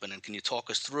jumping? And can you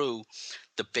talk us through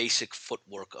the basic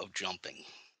footwork of jumping?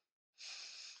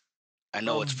 I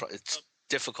know it's Um,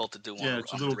 difficult to do yeah,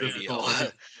 it's a on the little radio.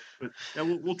 difficult, but yeah,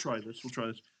 we'll try this. We'll try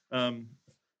this. Um,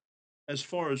 as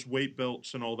far as weight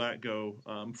belts and all that go,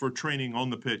 for training on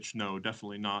the pitch, no,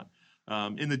 definitely not.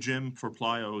 In the gym for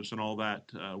plyos and all that,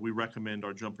 we recommend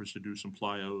our jumpers to do some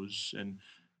plyos. And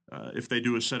if they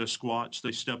do a set of squats,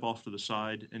 they step off to the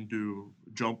side and do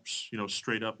jumps,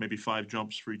 straight up, maybe 5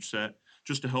 jumps for each set,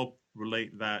 just to help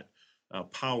relate that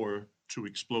power to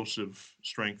explosive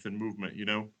strength and movement.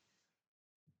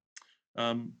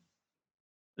 Um,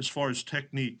 as far as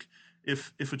technique,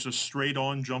 if it's a straight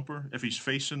on jumper, if he's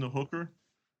facing the hooker,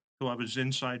 he'll have his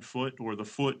inside foot or the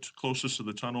foot closest to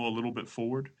the tunnel a little bit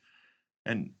forward,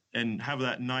 and have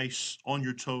that nice on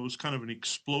your toes, kind of an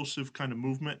explosive kind of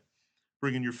movement,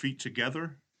 bringing your feet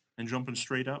together and jumping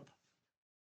straight up.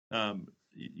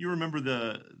 You remember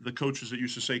the coaches that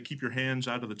used to say, keep your hands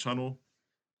out of the tunnel.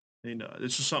 And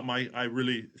this is something I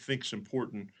really think is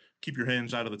important. Keep your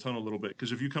hands out of the tunnel a little bit,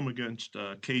 because if you come against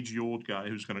a cagey old guy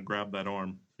who's going to grab that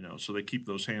arm, so they keep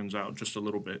those hands out just a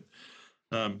little bit.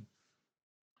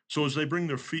 So as they bring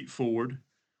their feet forward,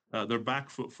 their back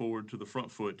foot forward to the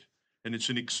front foot, and it's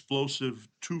an explosive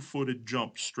 2-footed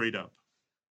jump straight up.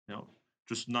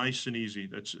 Just nice and easy.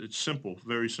 It's simple,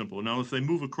 very simple. Now, if they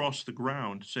move across the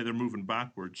ground, say they're moving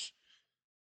backwards,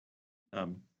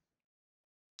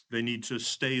 they need to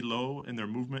stay low in their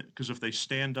movement, because if they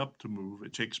stand up to move,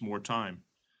 it takes more time.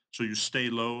 So you stay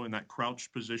low in that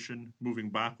crouched position, moving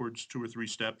backwards 2 or 3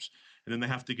 steps, and then they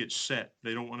have to get set.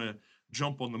 They don't want to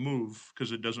jump on the move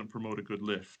because it doesn't promote a good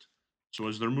lift. So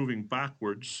as they're moving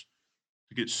backwards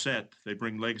to get set, they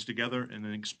bring legs together and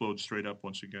then explode straight up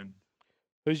once again.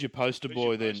 Who's your poster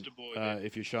boy then?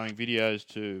 If you're showing videos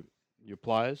to your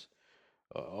players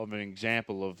of an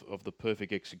example of the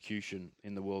perfect execution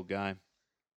in the world game.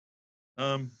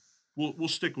 Um, we'll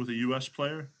stick with a U.S.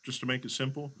 player just to make it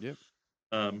simple. Yep.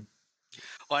 Um,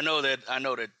 Well, I know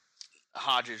that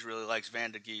Hodges really likes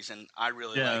Van der Gees, and I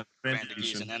really like Van Van der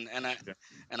Gees, Dusen.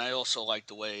 and I also like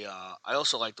the way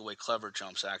Clever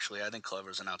jumps. Actually, I think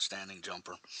Clever's an outstanding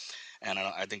jumper, and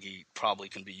I think he probably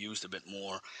can be used a bit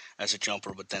more as a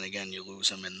jumper. But then again, you lose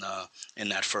him in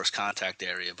that first contact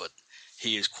area. But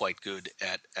he is quite good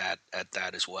at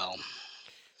that as well.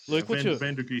 Yeah, Luke, what's your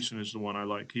Van der Geesen is the one I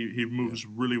like. He moves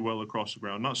really well across the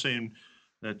ground. Not saying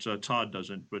that Todd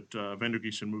doesn't, but Van der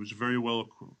Geesen moves very well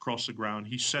across the ground.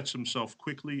 He sets himself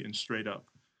quickly and straight up.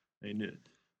 And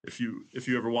if you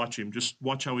ever watch him, just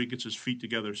watch how he gets his feet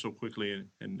together so quickly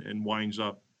and winds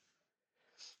up.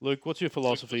 Luke? What's your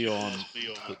philosophy on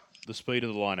the speed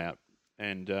of the line out?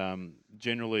 And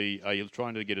generally, are you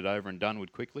trying to get it over and done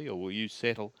with quickly, or will you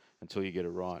settle until you get it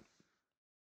right?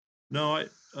 No,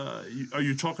 are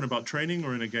you talking about training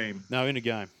or in a game? No, in a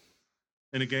game.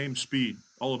 In a game, speed,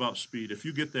 all about speed. If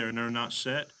you get there and they're not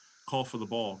set, call for the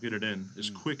ball, get it in as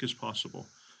quick as possible.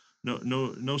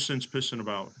 No sense pissing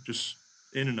about. Just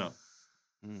in and up.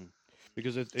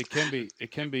 Because it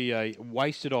can be a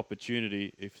wasted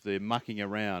opportunity if they're mucking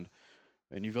around,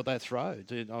 and you've got that throw.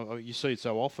 You see it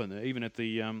so often, even at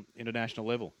the international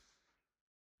level.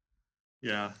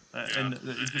 Yeah, and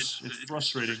it's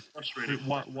frustrating.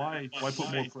 Why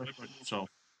put more pressure on yourself?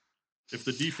 If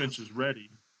the defense is ready,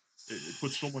 it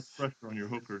puts so much pressure on your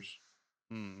hookers.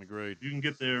 Agreed. You can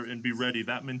get there and be ready.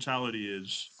 That mentality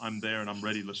is, I'm there and I'm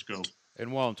ready. Let's go.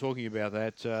 And while I'm talking about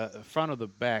that, front of the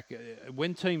back,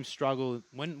 when teams struggle,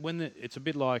 it's a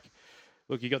bit like,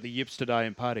 look, you got the yips today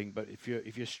in putting, but if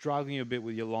you're struggling a bit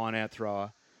with your line out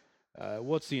thrower,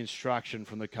 what's the instruction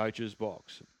from the coach's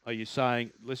box? Are you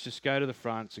saying, let's just go to the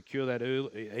front, secure that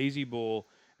easy ball,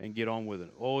 and get on with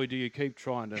it? Or do you keep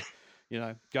trying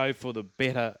to, go for the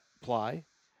better play,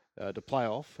 to play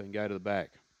off and go to the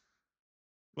back?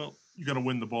 Well, you got to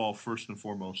win the ball first and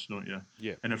foremost, don't you?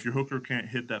 Yeah. And if your hooker can't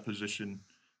hit that position,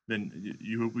 then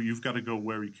you've got to go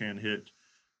where he can hit.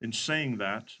 In saying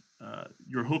that,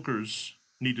 your hookers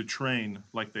need to train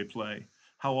like they play.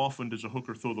 How often does a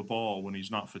hooker throw the ball when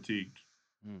he's not fatigued?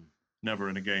 Never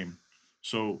in a game.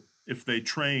 So if they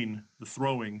train the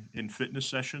throwing in fitness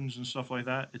sessions and stuff like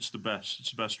that, it's the best.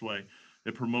 It's the best way.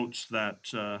 It promotes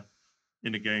that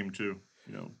in a game too.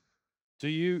 Do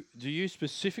you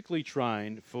specifically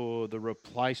train for the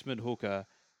replacement hooker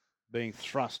being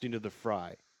thrust into the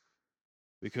fray?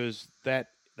 Because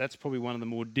that's probably one of the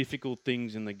more difficult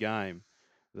things in the game,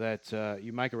 that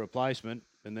you make a replacement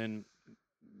and then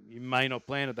you may not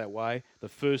plan it that way. The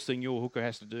first thing your hooker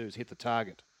has to do is hit the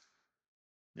target.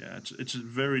 Yeah, it's a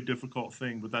very difficult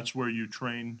thing, but that's where you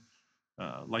train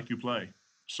like you play.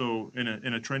 So in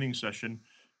a training session,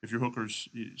 if your hookers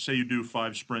say you do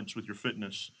 5 sprints with your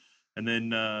fitness, and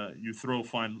then you throw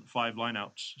five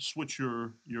lineouts, switch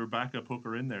your backup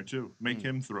hooker in there too. Make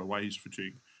him throw while he's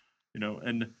fatigued,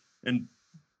 and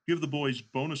give the boys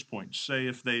bonus points. Say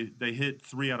if they hit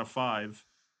 3 out of 5,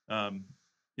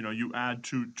 you add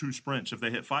two sprints. If they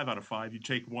hit 5 out of 5, you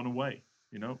take one away.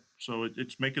 So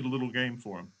it's make it a little game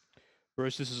for them.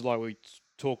 Bruce, this is like we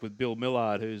talked with Bill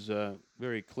Millard, who's a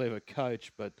very clever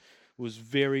coach, but was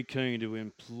very keen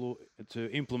to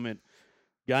implement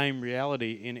game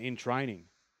reality in training.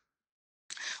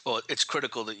 Well, it's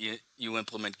critical that you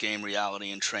implement game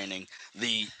reality in training.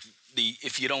 The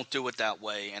if you don't do it that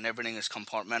way and everything is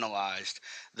compartmentalized,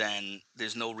 then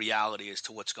there's no reality as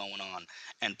to what's going on.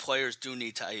 And players do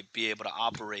need to be able to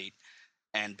operate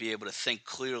and be able to think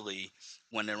clearly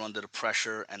when they're under the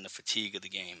pressure and the fatigue of the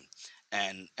game.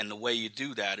 And the way you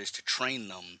do that is to train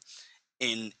them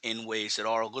in ways that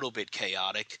are a little bit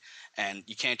chaotic. And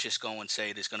you can't just go and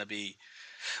say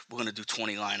we're going to do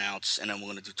 20 line outs and then we're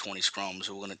going to do 20 scrums.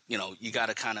 Or we're going to, you got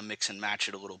to kind of mix and match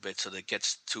it a little bit so that it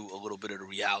gets to a little bit of the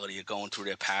reality of going through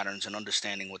their patterns and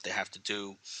understanding what they have to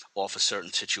do off of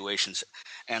certain situations.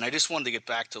 And I just wanted to get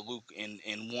back to Luke in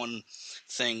one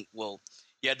thing. Well,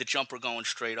 you had the jumper going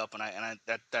straight up, and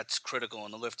that's critical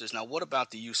in the lifters. Now, what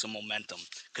about the use of momentum?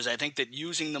 Because I think that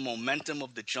using the momentum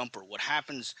of the jumper, what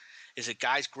happens is that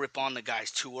guys grip on the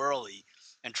guys too early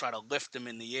and try to lift them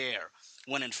in the air,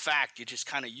 when in fact you're just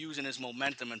kind of using his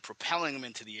momentum and propelling him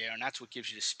into the air, and that's what gives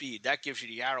you the speed. That gives you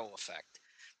the arrow effect.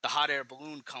 The hot air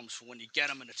balloon comes when you get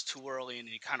them and it's too early and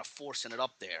you're kind of forcing it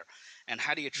up there. And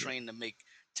how do you train to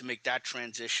make that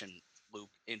transition,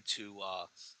 Luke, into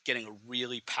getting a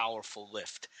really powerful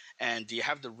lift? And do you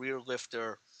have the rear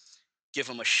lifter give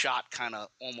him a shot, kind of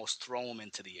almost throw him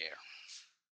into the air?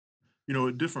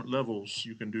 At different levels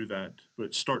you can do that,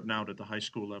 but starting out at the high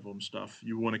school level and stuff,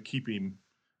 you want to keep him,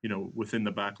 within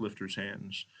the back lifter's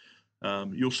hands.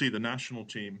 You'll see the national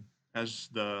team as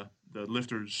the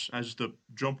lifters as the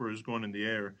jumper is going in the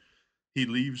air, he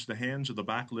leaves the hands of the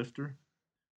back lifter,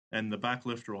 and the back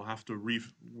lifter will have to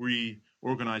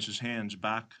reorganize his hands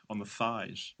back on the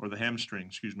thighs or the hamstring,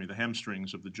 excuse me, the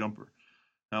hamstrings of the jumper.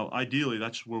 Now, ideally,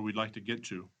 that's where we'd like to get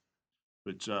to,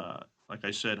 but like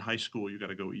I said, high school, you got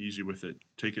to go easy with it.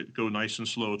 Go nice and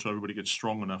slow so everybody gets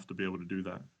strong enough to be able to do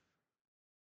that.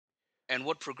 And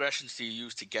what progressions do you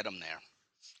use to get them there?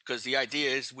 Because the idea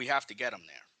is we have to get them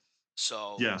there.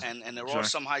 So, Yeah, and there are exactly.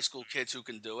 some high school kids who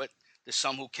can do it. There's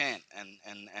some who can't, and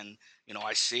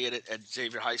I see it at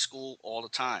Xavier High School all the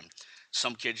time.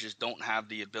 Some kids just don't have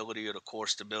the ability or the core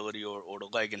stability or the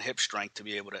leg and hip strength to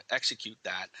be able to execute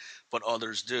that, but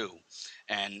others do.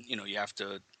 And you have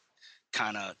to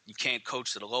you can't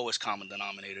coach to the lowest common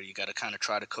denominator. You got to kind of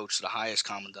try to coach to the highest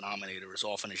common denominator as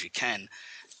often as you can,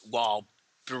 while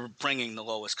bringing the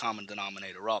lowest common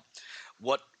denominator up.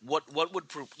 What would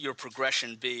your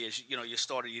progression be? As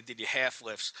you did your half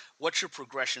lifts. What's your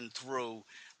progression through,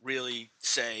 really,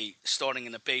 say, starting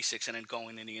in the basics and then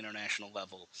going to the international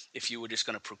level? If you were just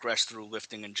going to progress through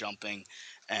lifting and jumping,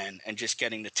 and just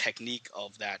getting the technique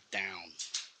of that down.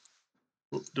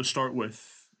 Well, to start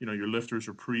with, your lifters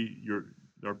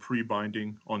are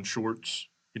pre-binding on shorts,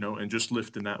 and just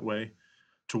lift in that way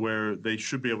to where they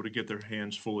should be able to get their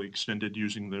hands fully extended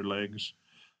using their legs,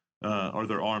 or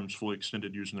their arms fully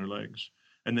extended using their legs.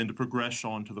 And then to progress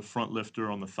on to the front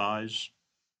lifter on the thighs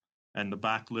and the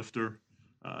back lifter,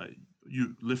 uh,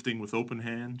 you lifting with open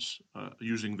hands,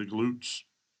 using the glutes,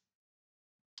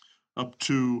 up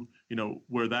to,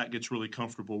 where that gets really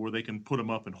comfortable, where they can put them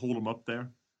up and hold them up there,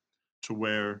 to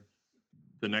where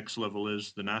the next level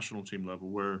is the national team level,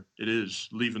 where it is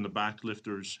leaving the back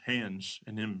lifter's hands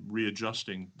and him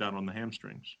readjusting down on the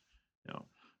hamstrings. You know,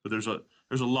 but there's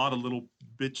a lot of little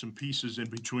bits and pieces in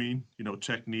between.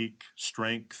 Technique,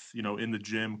 strength. In the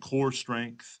gym, core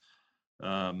strength.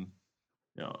 Um,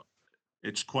 you know,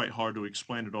 it's quite hard to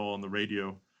explain it all on the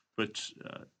radio, but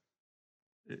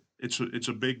it's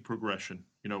a big progression.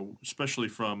 Especially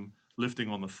from lifting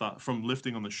on from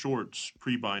lifting on the shorts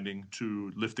pre-binding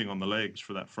to lifting on the legs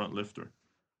for that front lifter.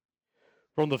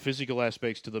 From the physical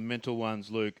aspects to the mental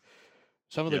ones, Luke,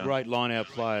 some of the Yeah. great line-out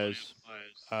players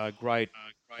are great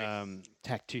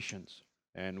tacticians.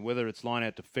 And whether it's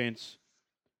line-out defence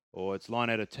or it's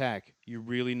line-out attack, you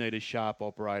really need a sharp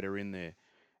operator in there.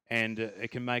 And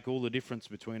it can make all the difference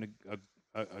between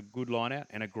a good line-out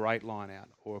and a great line-out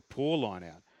or a poor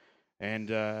line-out. And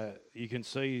you can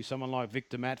see someone like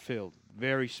Victor Matfield,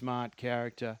 very smart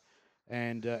character.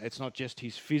 And it's not just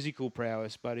his physical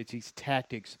prowess, but it's his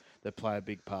tactics that play a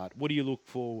big part. What do you look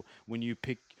for when you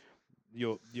pick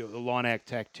your line-out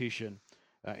tactician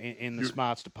in the You're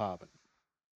smarts department?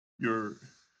 you're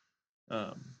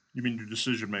you mean your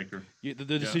decision maker? The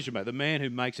Yeah. decision maker, the man who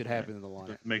makes it Right. happen in the line-out.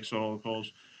 That makes all the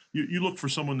calls. You look for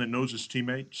someone that knows his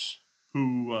teammates,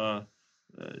 who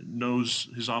knows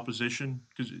his opposition.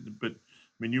 But I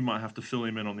mean, you might have to fill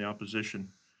him in on the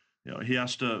opposition. He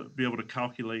has to be able to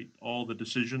calculate all the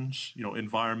decisions.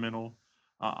 Environmental,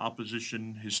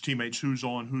 opposition, his teammates, who's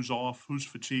on, who's off, who's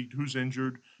fatigued, who's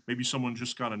injured. Maybe someone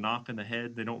just got a knock in the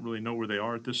head. They don't really know where they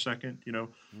are at this second.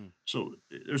 Mm. So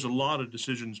there's a lot of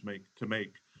decisions to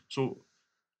make. So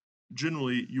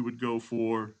generally you would go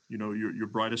for your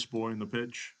brightest boy in the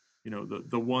pitch,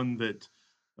 the one that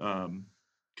um,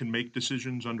 can make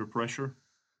decisions under pressure.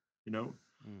 you know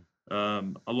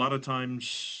Mm. a lot of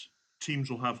times teams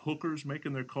will have hookers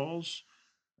making their calls.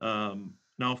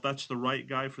 Now if that's the right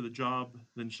guy for the job,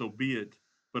 then so be it,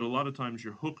 but a lot of times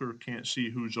your hooker can't see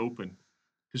who's open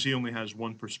because he only has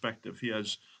one perspective. He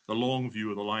has the long view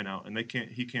of the line out, and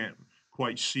he can't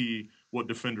quite see what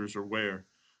defenders are where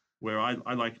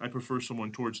I prefer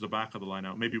someone towards the back of the line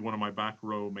out, maybe one of my back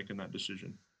row making that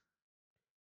decision.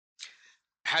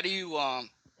 How do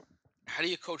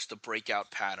you coach the breakout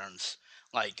patterns?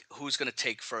 Like, who's going to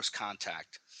take first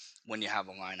contact when you have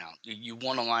a line out? You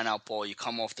want a line out ball, you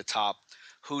come off the top.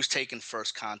 Who's taking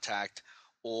first contact?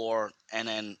 And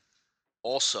then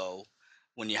also,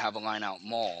 when you have a line out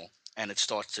maul and it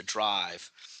starts to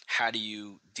drive, how do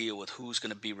you deal with who's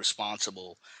going to be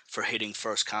responsible for hitting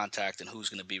first contact and who's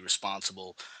going to be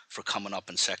responsible for coming up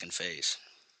in second phase?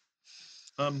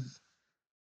 Um,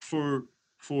 for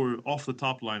for off the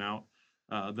top line out,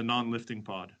 the non-lifting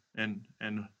pod, and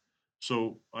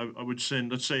so I would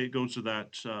send. Let's say it goes to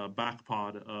that back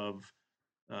pod of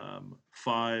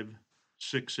 5,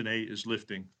 6, and 8 is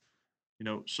lifting.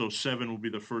 So 7 will be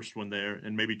the first one there,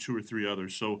 and maybe 2 or 3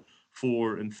 others. So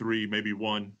 4 and 3, maybe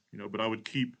 1, but I would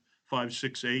keep 5,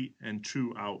 6, 8, and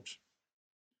 2 out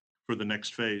for the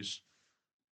next phase.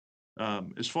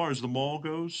 As far as the maul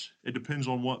goes, it depends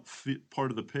on what part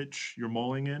of the pitch you're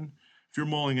mauling in. If you're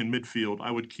mauling in midfield,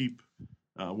 I would keep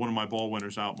one of my ball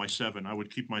winners out, my 7. I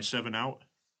would keep my 7 out,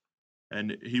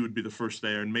 and he would be the first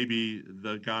there. And maybe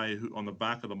the guy who on the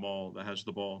back of the maul that has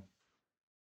the ball,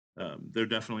 they're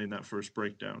definitely in that first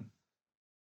breakdown.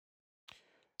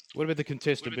 What about the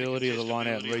contestability of the line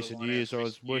out in recent years? I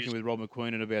was working with Rob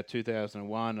McQueen in about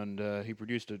 2001, and he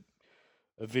produced a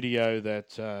video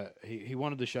that he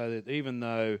wanted to show that even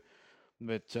though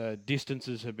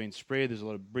distances have been spread, there's a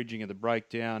lot of bridging of the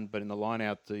breakdown, but in the line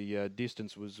out, the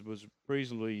distance was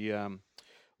reasonably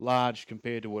large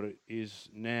compared to what it is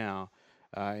now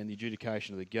in the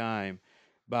adjudication of the game.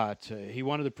 But he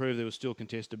wanted to prove there was still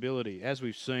contestability. As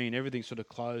we've seen, everything's sort of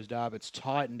closed up. It's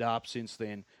tightened up since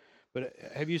then. But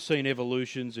have you seen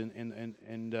evolutions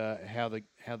in how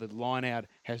the line out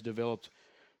has developed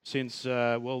since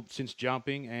since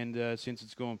jumping and since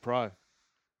it's gone pro?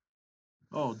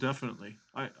 Oh, definitely.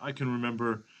 I can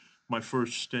remember my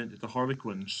first stint at the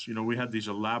Harlequins. We had these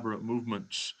elaborate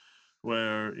movements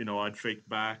where, I'd fake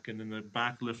back and then the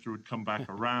back lifter would come back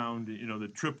around, the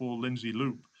triple Lindsay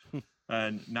loop.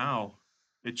 And now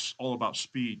it's all about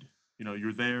speed.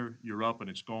 You're there, you're up, and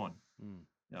it's gone. Mm.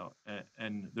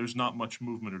 And there's not much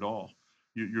movement at all.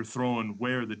 You're throwing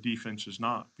where the defense is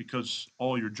not because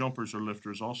all your jumpers are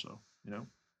lifters also.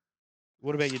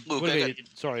 What about your? Luke, What about your,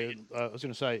 sorry, I was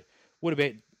going to say. What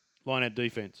about line out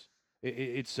defense?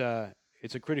 It's a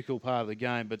critical part of the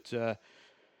game, but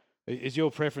is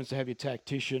your preference to have your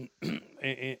tactician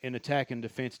in attack and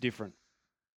defense different?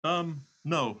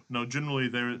 No. Generally,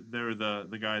 they're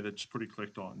the guy that's pretty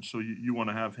clicked on. So you want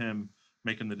to have him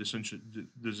making the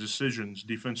decisions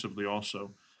defensively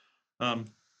also. Um,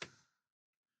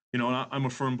 I'm a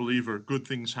firm believer. Good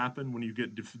things happen when you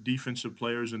get defensive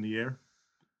players in the air.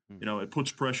 It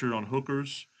puts pressure on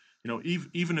hookers.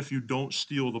 Even if you don't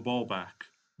steal the ball back,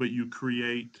 but you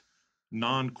create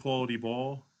non-quality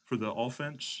ball for the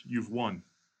offense, you've won.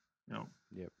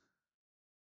 Yep.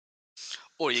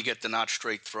 Or you get the not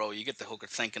straight throw. You get the hooker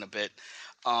thinking a bit.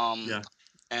 Yeah.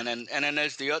 And then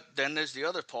there's the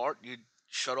other part. You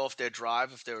shut off their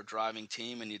drive if they're a driving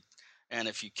team, and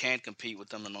if you can't compete with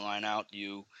them in the line out,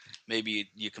 you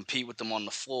compete with them on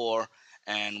the floor.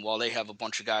 And while they have a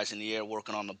bunch of guys in the air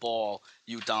working on the ball,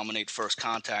 you dominate first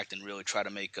contact and really try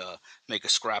to make a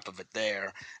scrap of it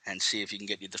there, and see if you can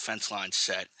get your defense line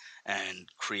set and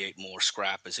create more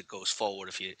scrap as it goes forward.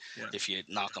 If you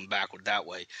knock them backward that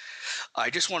way.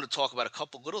 I just want to talk about a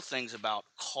couple little things about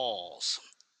calls,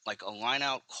 like a line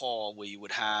out call where you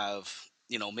would have,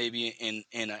 maybe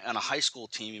in a high school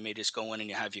team, you may just go in and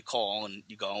you have your call and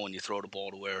you go and you throw the ball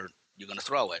to where you're going to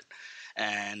throw it.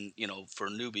 And, for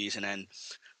newbies, and then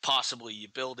possibly you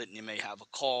build it and you may have a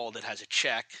call that has a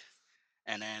check.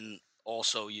 And then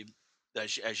also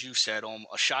as you said,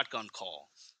 a shotgun call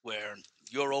where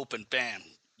you're open, bam,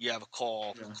 you have a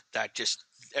call that just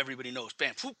everybody knows,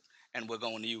 bam, whoop, and we're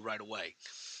going to you right away,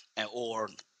 or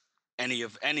any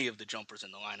of the jumpers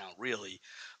in the line out really.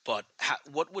 But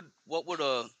what would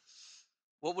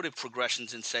a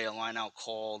progressions in, say, a line out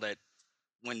call that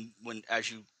when as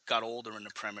you got older in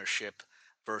the Premiership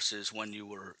versus when you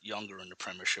were younger in the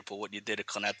Premiership, or what you did at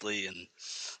Connecticut and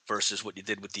versus what you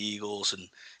did with the Eagles, and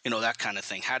that kind of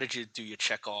thing? How did you do your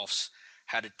checkoffs?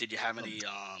 Did you have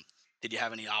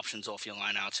any options off your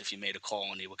lineouts if you made a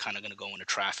call and you were kind of going to go into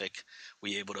traffic? Were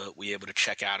you able to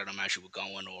check out at them as you were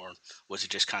going, or was it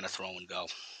just kind of throw and go?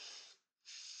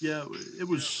 Yeah, it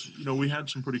was. We had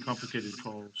some pretty complicated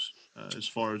calls as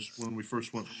far as when we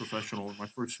first went professional in my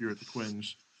first year at the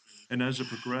Quins, and as it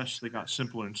progressed, they got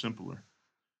simpler and simpler.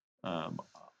 Um,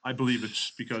 I believe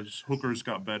it's because hookers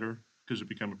got better because it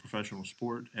became a professional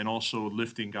sport, and also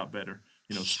lifting got better.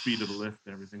 Speed of the lift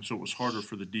and everything, so it was harder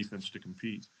for the defense to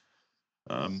compete.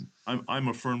 I'm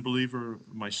a firm believer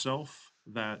myself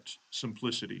that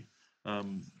simplicity.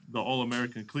 The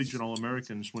All-American collegiate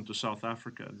All-Americans went to South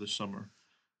Africa this summer,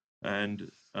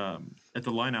 and at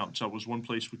the lineouts, that was one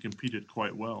place we competed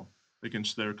quite well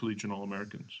against their collegiate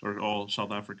All-Americans or all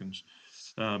South Africans.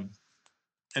 Um,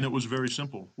 and it was very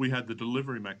simple. We had the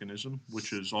delivery mechanism,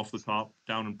 which is off the top,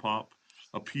 down and pop,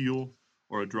 a peel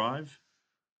or a drive,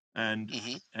 and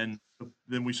Mm-hmm. and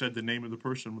then we said the name of the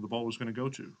person where the ball was going to go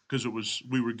to because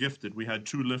we were gifted. We had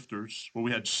 2 lifters. Well,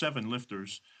 we had 7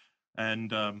 lifters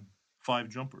and 5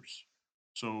 jumpers.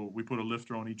 So we put a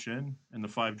lifter on each end and the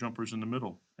 5 jumpers in the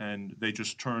middle, and they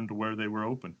just turned to where they were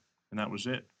open, and that was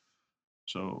it.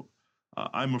 So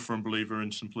I'm a firm believer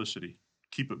in simplicity.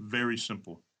 Keep it very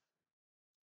simple.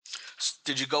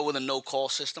 Did you go with a no call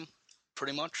system,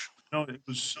 pretty much? No, it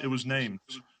was named.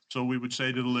 So we would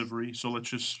say to delivery. So let's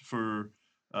just for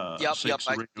Yep, sakes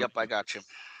of radio, I got you.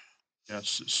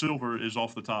 yes, Silver is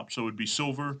off the top. So it'd be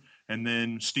Silver and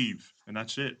then Steve, and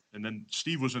that's it. And then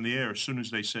Steve was in the air as soon as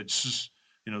they said,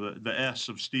 the S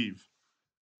of Steve.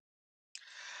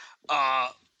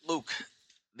 Luke,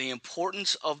 the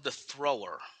importance of the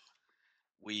thrower.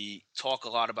 We talk a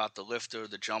lot about the lifter,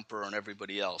 the jumper, and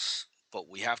everybody else, but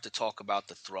we have to talk about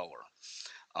the thrower.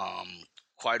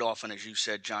 Quite often, as you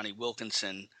said, Johnny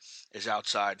Wilkinson is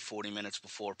outside 40 minutes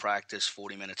before practice,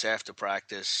 40 minutes after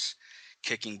practice,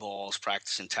 kicking balls,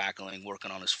 practicing tackling, working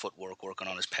on his footwork, working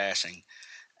on his passing.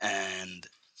 And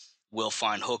we'll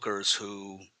find hookers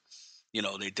who,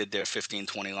 they did their 15,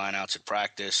 20 lineouts at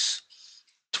practice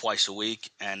twice a week,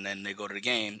 and then they go to the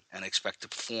game and expect to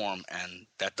perform, and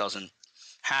that doesn't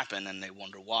happen, and they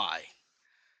wonder why.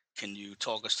 Can you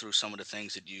talk us through some of the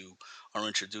things that you are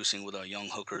introducing with our young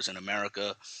hookers in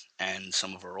America and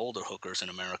some of our older hookers in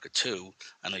America too?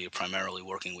 I know you're primarily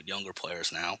working with younger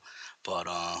players now, but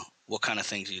what kind of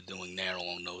things are you doing there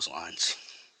along those lines?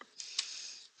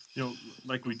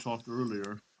 Like we talked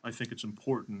earlier, I think it's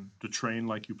important to train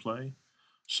like you play.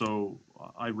 So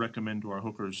I recommend to our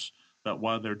hookers that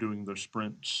while they're doing their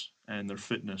sprints and their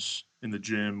fitness in the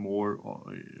gym or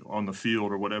on the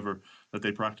field or whatever, that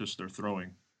they practice their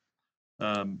throwing.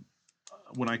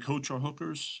 When I coach our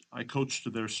hookers, I coach to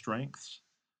their strengths.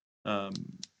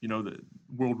 The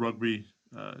World Rugby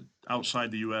outside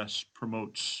the U.S.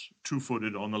 promotes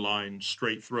two-footed on the line,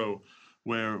 straight throw,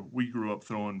 where we grew up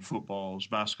throwing footballs,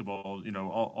 basketball,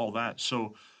 all that.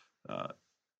 So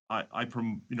I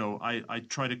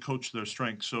try to coach their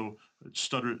strengths. So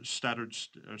stutter steps,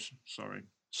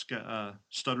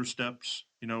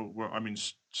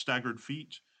 staggered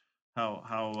feet,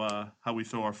 how we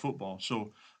throw our football.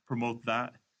 So promote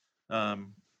that. But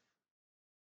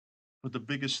the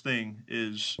biggest thing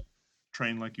is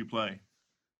train like you play.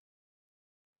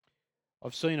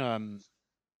 I've seen a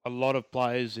lot of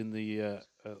players in the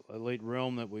elite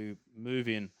realm that we move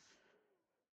in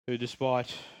who,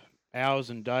 despite hours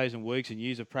and days and weeks and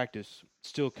years of practice,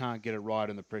 still can't get it right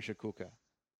in the pressure cooker.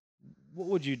 What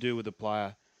would you do with a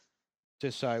player,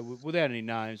 just say, without any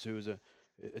names, who was a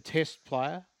test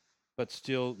player, but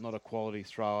still not a quality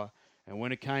thrower, and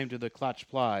when it came to the clutch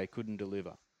play, couldn't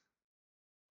deliver?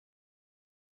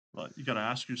 Well, you got to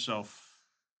ask yourself,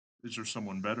 is there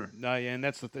someone better? No, yeah, and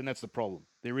that's the problem.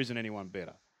 There isn't anyone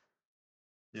better.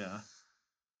 Yeah.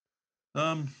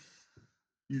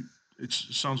 It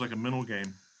sounds like a mental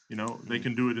game. They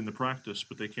can do it in the practice,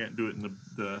 but they can't do it in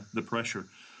the pressure.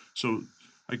 So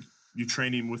you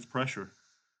train him with pressure.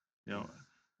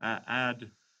 Add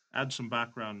some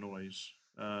background noise.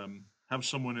 Have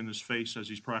someone in his face as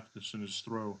he's practicing his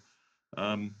throw.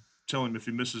 Tell him if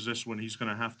he misses this one, he's going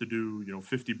to have to do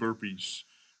 50 burpees.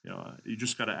 You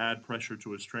just got to add pressure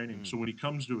to his training. So when he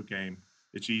comes to a game,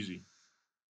 it's easy.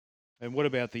 And what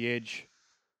about the edge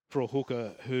for a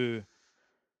hooker who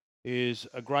is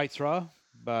a great thrower,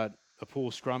 but a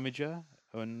poor scrummager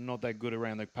and not that good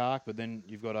around the park? But then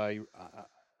you've got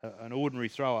an ordinary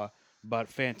thrower, but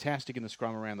fantastic in the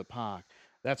scrum around the park.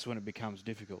 That's when it becomes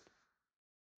difficult.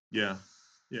 Yeah.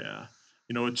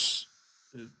 It's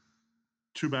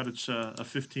too bad it's a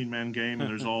 15-man game and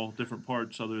there's all different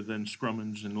parts other than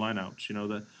scrummage and lineouts.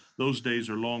 That those days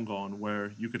are long gone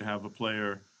where you could have a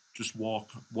player just walk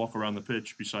around the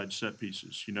pitch besides set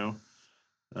pieces.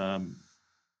 And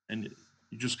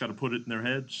you just got to put it in their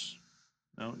heads.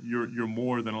 You're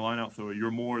more than a lineout thrower.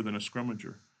 You're more than a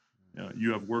scrummager.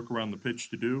 You have work around the pitch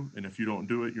to do, and if you don't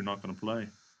do it, you're not going to play.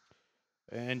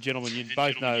 And gentlemen, you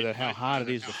both know that how hard it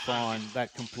is to find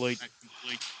that complete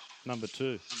number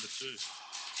two.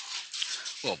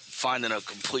 Well, finding a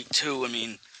complete two,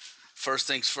 first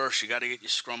things first, you got to get your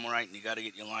scrum right and you got to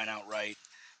get your line out right.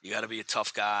 You got to be a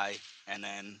tough guy. And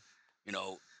then,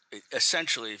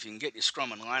 essentially, if you can get your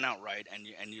scrum and line out right and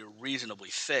you're reasonably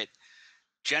fit,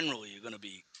 generally you're going to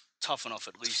be tough enough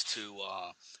at least to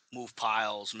move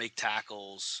piles, make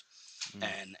tackles,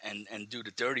 and do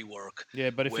the dirty work.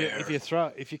 Yeah, but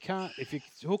if your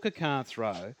hooker can't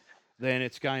throw, then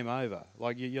it's game over.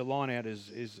 Like your line out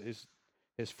is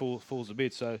falls a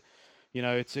bit. So,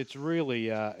 it's really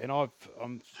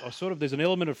and there's an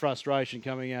element of frustration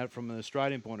coming out from an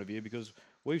Australian point of view because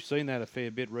we've seen that a fair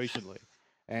bit recently,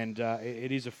 and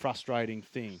it is a frustrating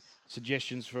thing.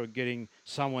 Suggestions for getting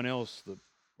someone else, the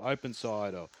open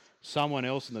side, or someone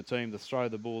else in the team to throw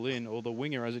the ball in, or the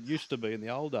winger as it used to be in the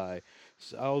old days.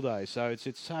 So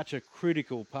it's such a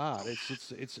critical part.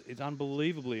 It's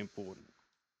unbelievably important.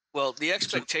 Well, the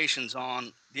expectations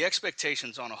on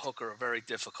a hooker are very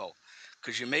difficult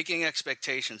because you're making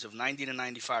expectations of 90 to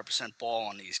 95% ball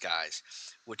on these guys,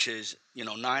 which is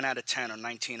 9 out of 10 or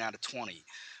 19 out of 20.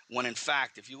 When in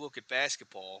fact, if you look at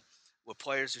basketball, where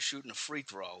players are shooting a free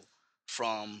throw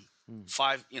from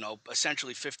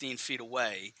essentially 15 feet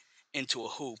away into a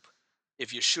hoop.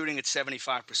 If you're shooting at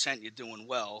 75%, you're doing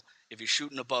well. If you're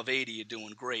shooting above 80, you're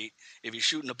doing great. If you're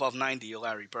shooting above 90, you're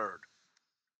Larry Bird.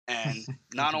 And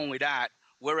not only that,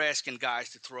 we're asking guys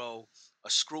to throw a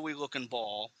screwy looking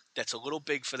ball that's a little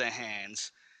big for their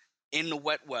hands in the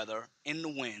wet weather, in the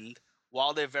wind,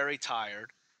 while they're very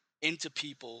tired, into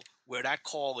people where that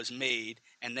call is made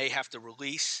and they have to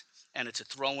release, and it's a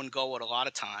throw and go at a lot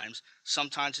of times.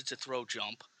 Sometimes it's a throw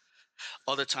jump,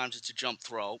 other times it's a jump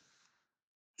throw.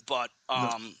 But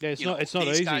No, Yeah, it's not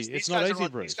easy. It's not easy, these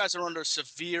Bruce. guys are under a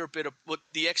severe bit of what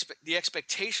the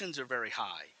expectations are very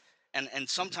high, and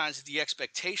sometimes the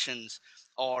expectations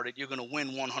are that you're going to win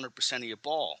 100% of your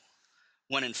ball,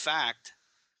 when in fact,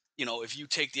 if you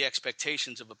take the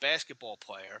expectations of a basketball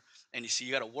player and you see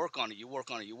you got to work on it, you work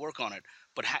on it, you work on it.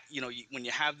 But when you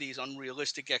have these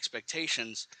unrealistic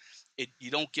expectations,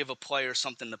 you don't give a player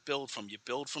something to build from. You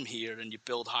build from here, and you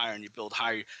build higher, and you build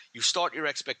higher. You start your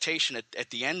expectation at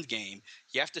the end game.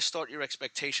 You have to start your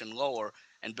expectation lower.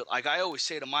 And like I always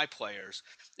say to my players,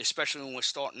 especially when we're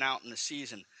starting out in the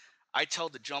season, I tell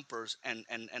the jumpers and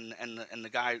the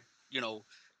guy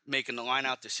making the line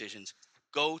out decisions,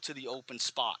 go to the open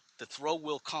spot. The throw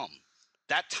will come.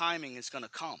 That timing is going to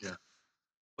come. Yeah.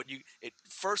 But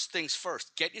first things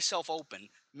first, get yourself open,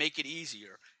 make it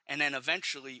easier, and then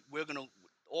eventually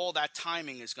all that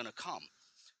timing is going to come.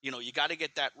 You got to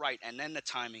get that right, and then the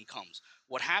timing comes.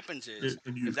 What happens is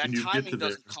and if that you get timing to there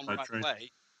doesn't come by right training.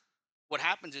 away, what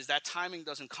happens is that timing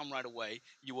doesn't come right away.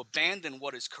 You abandon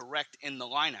what is correct in the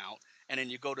line out, and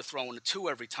then you go to throwing a two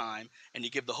every time, and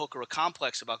you give the hooker a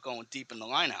complex about going deep in the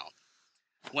line out.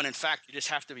 When in fact, you just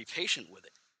have to be patient with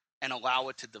it and allow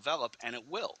it to develop, and it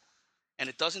will. And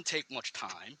it doesn't take much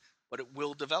time, but it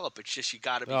will develop. It's just you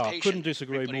got to be Oh, I patient. couldn't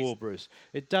disagree more, Bruce.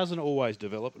 It doesn't always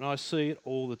develop, and I see it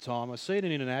all the time. I see it at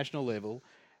international level,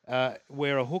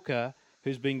 where a hooker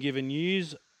who's been given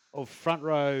years of front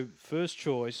row first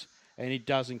choice and he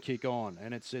doesn't kick on,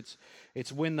 and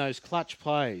it's when those clutch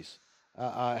plays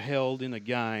are held in a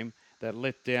game that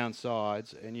let down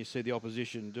sides, and you see the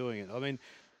opposition doing it. I mean,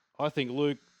 I think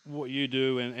Luke, what you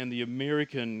do, and the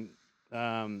American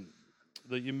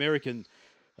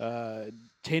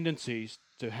tendencies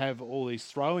to have all these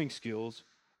throwing skills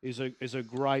is a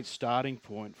great starting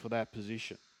point for that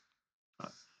position.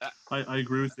 I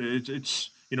agree with you. It's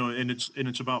and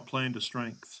it's about playing to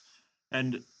strengths,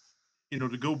 and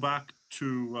to go back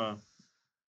to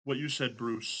what you said,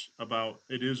 Bruce, about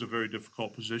it is a very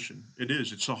difficult position. It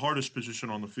is. It's the hardest position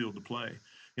on the field to play.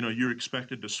 You're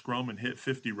expected to scrum and hit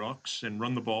 50 rucks and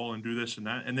run the ball and do this and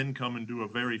that, and then come and do a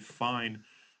very fine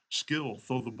skill,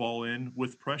 throw the ball in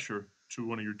with pressure to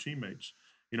one of your teammates.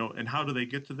 And how do they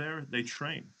get to there? They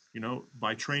train.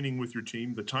 By training with your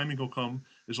team, the timing will come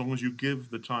as long as you give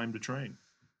the time to train.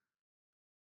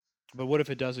 But what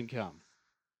if it doesn't come?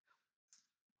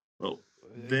 Well,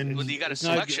 then you got a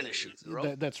selection issue.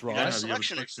 That's You got right. a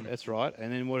selection issue. That's right.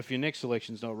 And then what if your next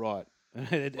selection's not right?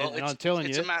 And Well, I'm telling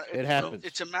you, it happens.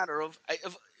 It's a matter of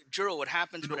Juro. It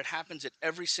happens, but it happens at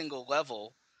every single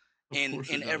level in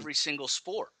every single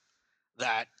sport.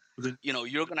 That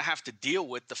you're going to have to deal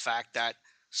with the fact that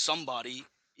somebody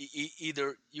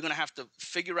either you're going to have to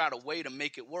figure out a way to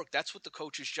make it work. That's what the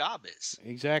coach's job is.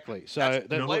 Exactly. So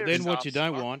then what you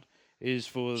don't want is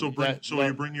for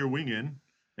you bring your wing in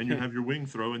and you have your wing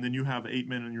throw, and then you have 8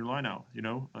 men in your line out.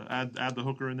 Add the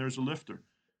hooker, and there's a lifter.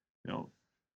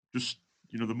 Just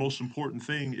the most important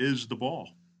thing is the ball.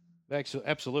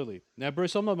 Absolutely. Now,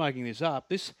 Bruce, I'm not making this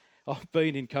up. I've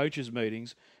been in coaches'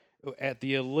 meetings at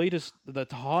the elitist, the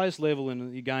highest level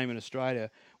in the game in Australia,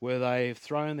 where they have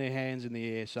thrown their hands in the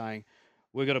air saying,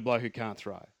 we've got a bloke who can't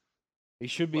throw. He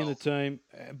should be in the team,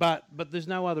 but there's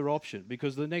no other option,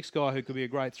 because the next guy who could be a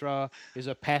great thrower is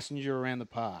a passenger around the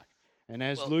park. And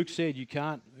as Luke said, you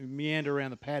can't meander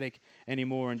around the paddock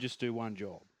anymore and just do one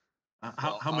job.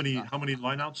 How many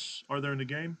lineouts are there in the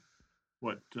game?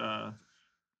 What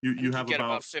you have get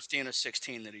about 15 or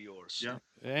 16 that are yours. Yeah.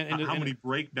 And how many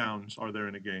breakdowns are there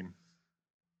in a game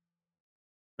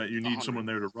that you need 100. someone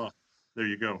there to rough? There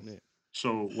you go. Yeah.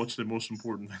 So what's the most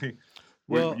important thing?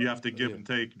 Well, you have to give and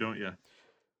take, don't you?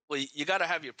 Well, you got to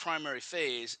have your primary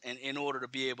phase, and in order to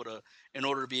be,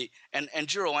 and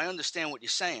Jiro, I understand what you're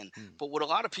saying, but what a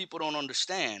lot of people don't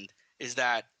understand is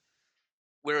that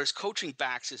whereas coaching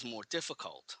backs is more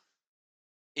difficult,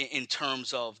 in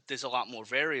terms of there's a lot more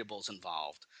variables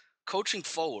involved. Coaching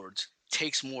forwards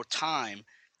takes more time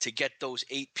to get those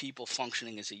 8 people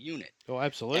functioning as a unit. Oh, And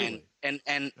absolutely.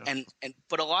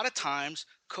 but a lot of times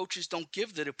coaches don't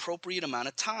give the appropriate amount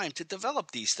of time to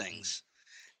develop these things.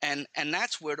 And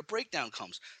that's where the breakdown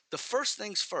comes. The first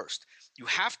things first, you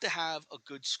have to have a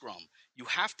good scrum. You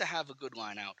have to have a good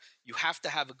line out. You have to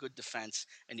have a good defense,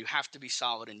 and you have to be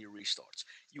solid in your restarts.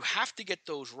 You have to get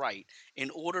those right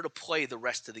in order to play the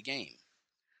rest of the game.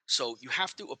 So you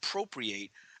have to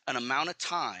appropriate an amount of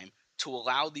time to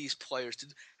allow these players to.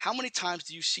 How many times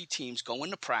do you see teams go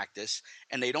into practice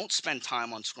and they don't spend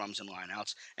time on scrums and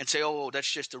lineouts and say, "Oh,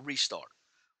 that's just a restart"?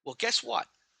 Well, guess what?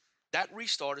 That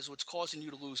restart is what's causing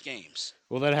you to lose games.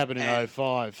 Well, that happened in And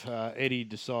 '05. Eddie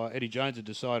Jones had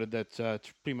decided that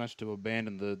pretty much to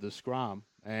abandon the scrum,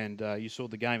 and you saw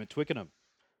the game at Twickenham,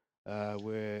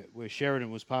 where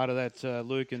Sheridan was part of that,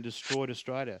 Luke, and destroyed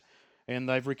Australia. And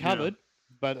they've recovered,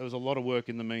 but it was a lot of work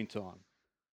in the meantime.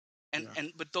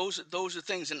 But those are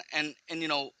things, and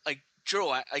like Drew,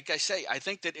 like I say, I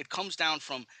think that it comes down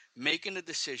from making a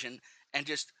decision and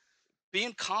just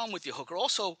being calm with your hooker.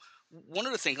 Also, one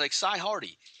of the things, like Cy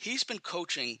Hardy, he's been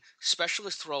coaching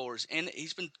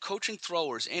he's been coaching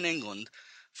throwers in England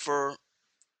for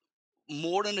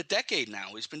more than a decade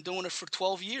now. He's been doing it for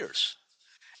 12 years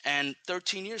and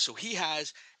 13 years. So he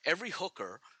has every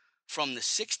hooker from the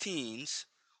 16s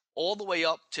all the way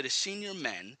up to the senior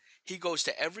men. He goes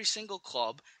to every single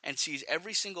club and sees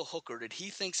every single hooker that he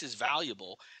thinks is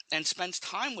valuable and spends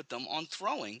time with them on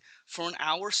throwing for an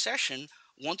hour session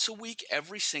once a week,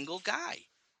 every single guy.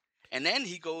 And then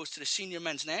he goes to the senior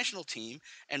men's national team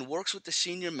and works with the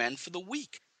senior men for the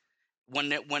week when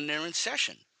they're in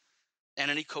session. And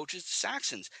then he coaches the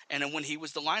Saxons. And then when he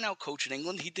was the lineout coach in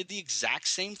England, he did the exact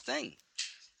same thing.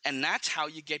 And that's how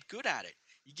you get good at it.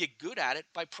 You get good at it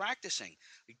by practicing.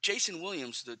 Like Jason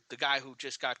Williams, the guy who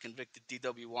just got convicted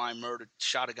DWI, murdered,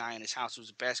 shot a guy in his house who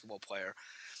was a basketball player,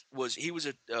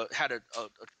 had a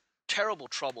terrible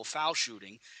trouble foul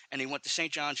shooting, and he went to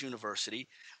St. John's University,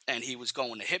 and he was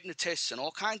going to hypnotists and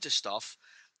all kinds of stuff.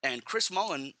 And Chris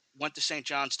Mullen went to St.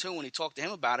 John's too, and he talked to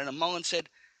him about it. And Mullen said,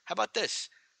 "How about this?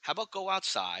 How about go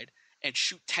outside and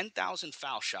shoot 10,000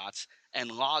 foul shots and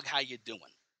log how you're doing?"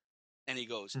 And he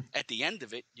goes, "At the end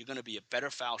of it, you're going to be a better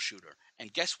foul shooter."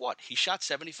 And guess what? He shot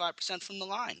 75% from the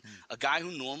line, a guy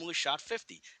who normally shot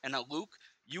 50. And now, Luke,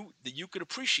 you could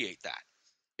appreciate that.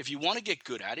 If you want to get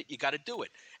good at it, you got to do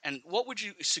it. And what would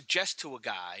you suggest to a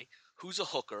guy who's a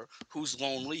hooker, who's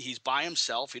lonely, he's by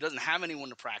himself, he doesn't have anyone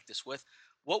to practice with?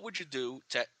 What would you do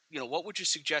what would you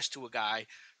suggest to a guy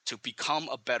to become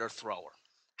a better thrower?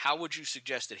 How would you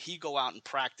suggest that he go out and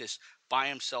practice by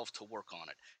himself to work on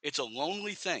it? It's a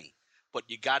lonely thing, but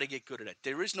you got to get good at it.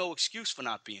 There is no excuse for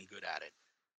not being good at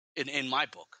it in my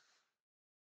book.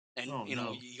 And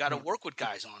you got to work with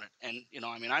guys on it. And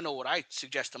I know what I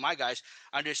suggest to my guys.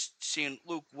 I'm just seeing,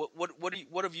 Luke,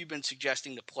 what have you been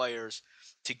suggesting to players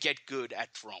to get good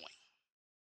at throwing?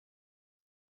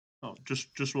 Oh,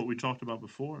 just what we talked about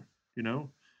before.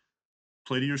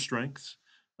 Play to your strengths.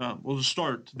 Well, to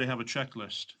start, they have a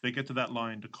checklist. They get to that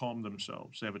line to calm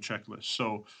themselves. They have a checklist.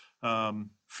 So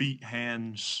feet,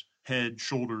 hands, head,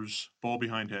 shoulders, ball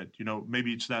behind head.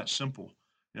 Maybe it's that simple.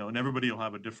 And everybody will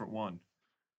have a different one.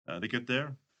 They get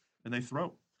there and they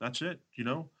throw. That's it.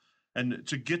 And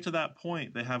to get to that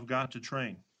point, they have got to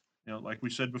train. Like we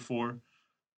said before,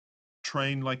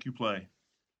 train like you play.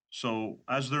 So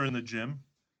as they're in the gym,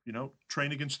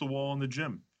 train against the wall in the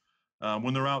gym.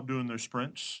 When they're out doing their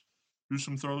sprints, do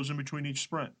some throws in between each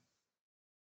sprint.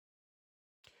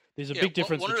 There's a big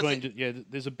difference between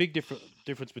There's a big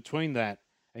difference between that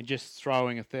and just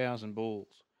throwing 1,000 balls,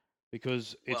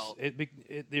 because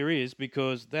there is,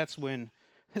 because that's when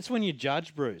you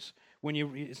judge, Bruce.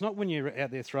 It's not when you're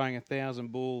out there throwing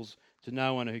 1,000 balls to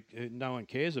no one who no one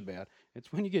cares about.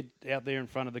 It's when you get out there in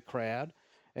front of the crowd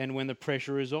and when the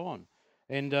pressure is on.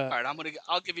 And all right,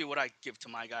 I'll give you what I give to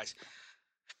my guys.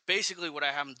 Basically, what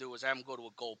I have them do is I have them go to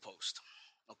a goalpost,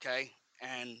 okay?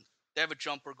 And they have a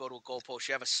jumper, go to a goalpost.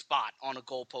 You have a spot on a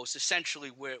goalpost, essentially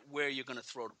where you're going to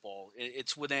throw the ball.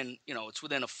 It's within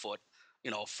a foot,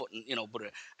 a foot,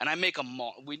 and I make a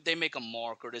mark. They make a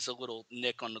mark, or there's a little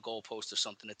nick on the goalpost or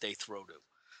something that they throw to,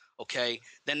 okay?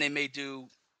 Then they may do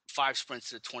 5 sprints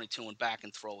to the 22 and back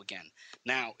and throw again.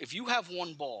 Now, if you have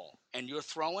one ball and you're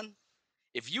throwing,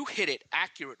 if you hit it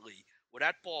accurately, where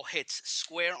that ball hits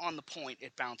square on the point,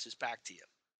 it bounces back to you.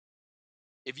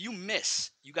 If you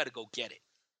miss, you got to go get it.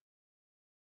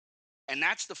 And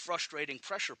that's the frustrating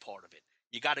pressure part of it.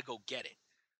 You got to go get it.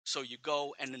 So you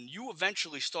go, and then you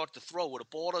eventually start to throw where the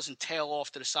ball doesn't tail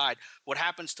off to the side. What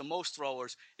happens to most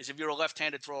throwers is if you're a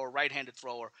left-handed thrower, right-handed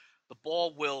thrower, the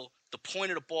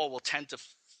point of the ball will tend to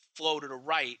flow to the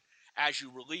right as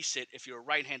you release it. If you're a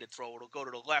right-handed thrower, it'll go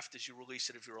to the left as you release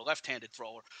it if you're a left-handed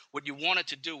thrower. What you want it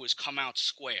to do is come out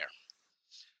square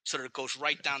so that it goes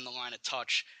right down the line of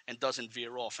touch and doesn't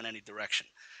veer off in any direction.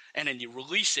 And then you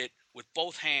release it with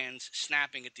both hands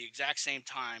snapping at the exact same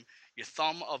time. Your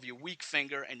thumb of your weak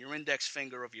finger and your index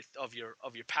finger of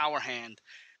your power hand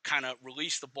kind of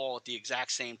release the ball at the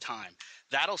exact same time.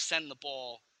 That'll send the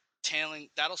ball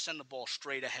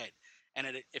straight ahead. And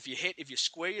if you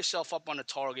square yourself up on the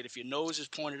target, if your nose is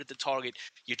pointed at the target,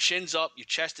 your chin's up, your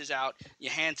chest is out,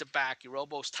 your hands are back, your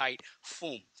elbows tight,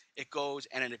 boom, it goes,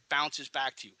 and then it bounces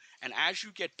back to you. And as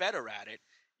you get better at it,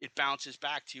 it bounces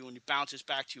back to you, and it bounces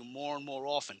back to you more and more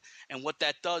often. And what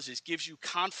that does is gives you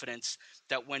confidence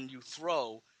that when you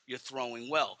throw, you're throwing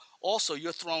well. Also,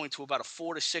 you're throwing to about a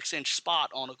 4 to 6 inch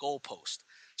spot on a goalpost.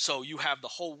 So you have the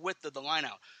whole width of the line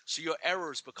out. So your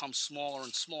errors become smaller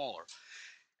and smaller.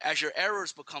 As your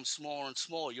errors become smaller and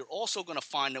smaller, you're also going to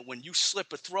find that when you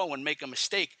slip a throw and make a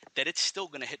mistake, that it's still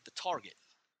going to hit the target.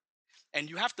 And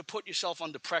you have to put yourself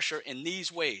under pressure in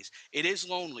these ways. It is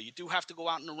lonely. You do have to go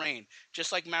out in the rain.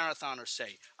 Just like marathoners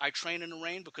say, I train in the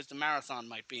rain because the marathon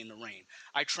might be in the rain.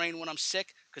 I train when I'm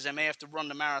sick because I may have to run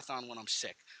the marathon when I'm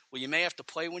sick. Well, you may have to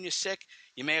play when you're sick.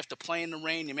 You may have to play in the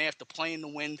rain. You may have to play in the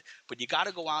wind. But you got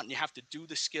to go out and you have to do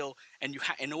the skill. And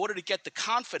in order to get the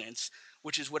confidence,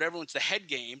 which is what everyone's the head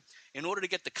game, in order to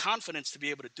get the confidence to be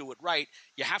able to do it right,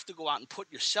 you have to go out and put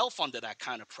yourself under that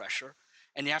kind of pressure.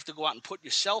 And you have to go out and put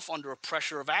yourself under a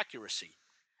pressure of accuracy.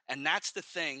 And that's the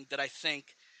thing that I think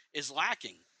is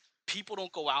lacking. People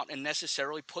don't go out and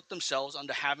necessarily put themselves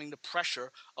under having the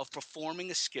pressure of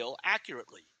performing a skill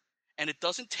accurately. And it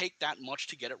doesn't take that much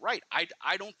to get it right.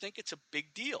 I don't think it's a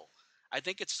big deal. I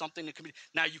think it's something that can be.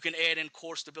 Now, you can add in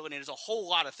core stability. And there's a whole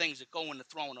lot of things that go into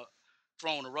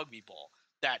throwing a rugby ball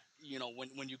that,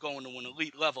 when you go into an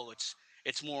elite level,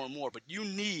 it's more and more. But you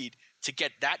need to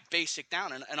get that basic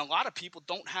down. And a lot of people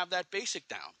don't have that basic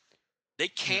down. They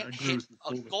can't hit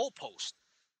a goalpost.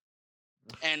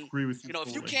 And, Agree with you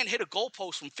if you can't hit a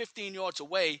goalpost from 15 yards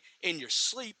away in your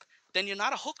sleep, then you're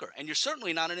not a hooker. And you're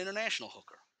certainly not an international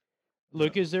hooker.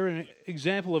 Luke, is there an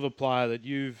example of a player that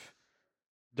you've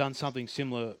done something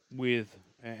similar with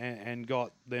and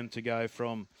got them to go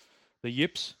from the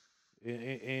yips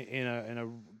in a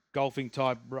golfing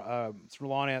type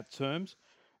line out terms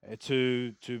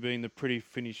to being the pretty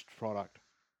finished product?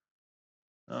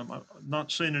 I'm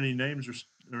not saying any names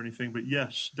or anything, but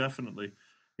yes, definitely.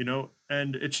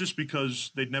 And it's just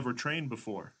because they'd never trained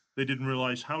before. They didn't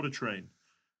realize how to train,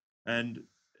 and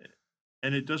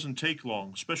it doesn't take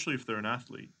long, especially if they're an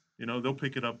athlete. They'll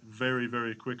pick it up very,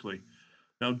 very quickly.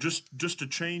 Now, just to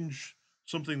change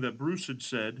something that Bruce had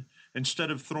said,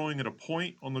 instead of throwing at a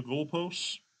point on the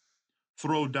goalposts,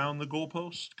 throw down the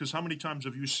goalpost. Because how many times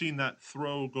have you seen that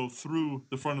throw go through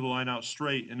the front of the line out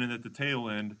straight, and then at the tail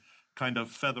end kind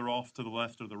of feather off to the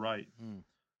left or the right?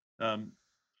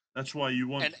 That's why you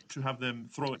want to have them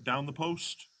throw it down the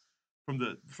post. From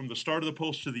the start of the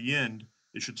post to the end,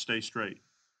 it should stay straight.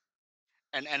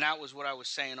 And that was what I was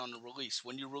saying on the release.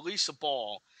 When you release a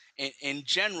ball, in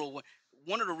general,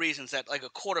 one of the reasons that, like a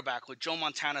quarterback, like Joe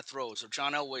Montana throws or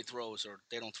John Elway throws, or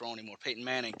they don't throw anymore, Peyton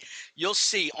Manning, you'll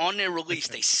see on their release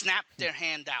they snap their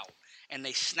hand out and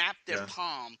they snap their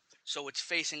palm so it's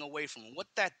facing away from them. What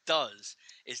that does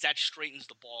is that straightens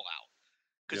the ball out.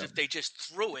 Because if they just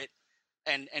threw it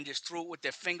and just threw it with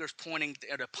their fingers pointing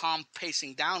at a palm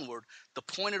facing downward, the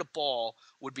point of the ball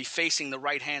would be facing the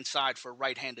right-hand side for a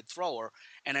right-handed thrower.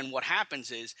 And then what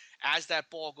happens is, as that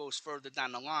ball goes further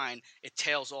down the line, it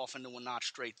tails off into a not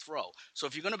straight throw. So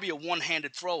if you're going to be a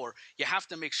one-handed thrower, you have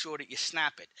to make sure that you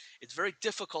snap it. It's very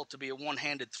difficult to be a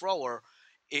one-handed thrower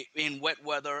in wet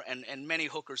weather, and many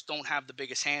hookers don't have the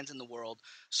biggest hands in the world.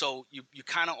 So you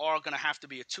kind of are going to have to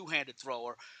be a two-handed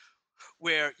thrower,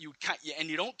 where you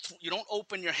don't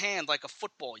open your hand like a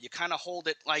football. You kind of hold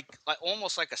it like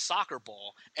almost like a soccer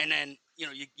ball, and then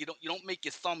you don't make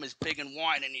your thumb as big and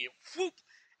wide, and you whoop.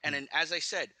 And then, as I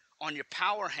said, on your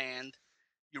power hand,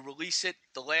 you release it.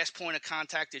 The last point of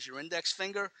contact is your index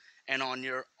finger, and on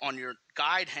your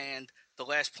guide hand, the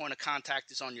last point of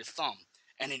contact is on your thumb.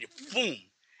 And then you boom,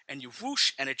 and you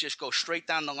whoosh, and it just goes straight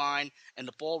down the line, and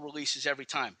the ball releases every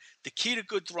time. The key to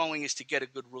good throwing is to get a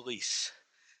good release.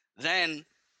 Then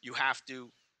you have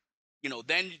to,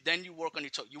 then you work on your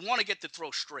toe. You want to get the throw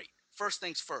straight. First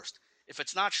things first. If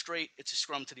it's not straight, it's a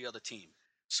scrum to the other team.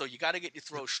 So you got to get your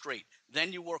throw straight.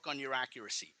 Then you work on your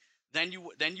accuracy. then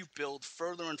you build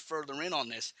further and further in on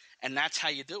this, and that's how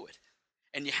you do it.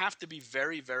 And you have to be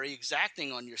very, very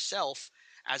exacting on yourself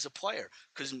as a player,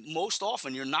 because most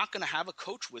often you're not going to have a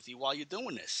coach with you while you're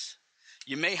doing this.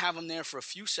 You may have them there for a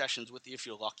few sessions with you if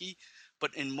you're lucky,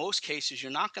 but in most cases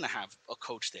you're not going to have a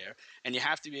coach there, and you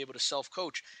have to be able to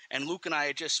self-coach. And Luke and I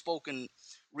had just spoken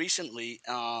recently.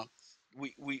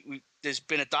 There's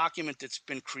been a document that's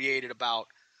been created about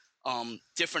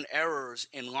different errors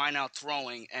in line-out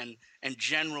throwing and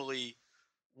generally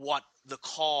what the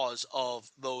cause of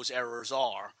those errors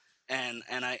are. And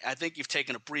I think you've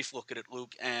taken a brief look at it,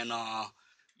 Luke. And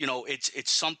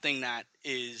it's something that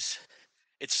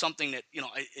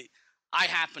I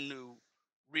happen to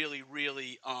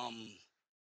really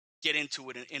get into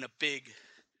it in a big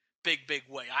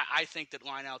way. I think that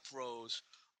line-out throws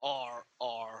are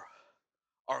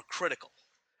critical,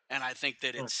 and I think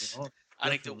that Oh, it's well, I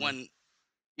think that definitely.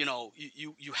 when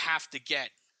you have to get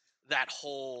that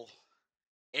whole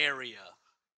area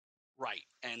right,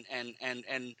 and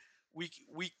we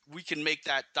can make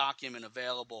that document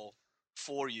available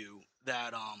for you,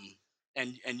 that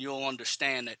and you'll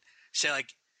understand that. Say,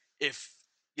 like, if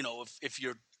if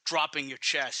you're dropping your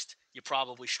chest, you're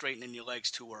probably straightening your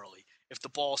legs too early. If the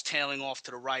ball's tailing off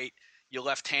to the right, your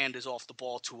left hand is off the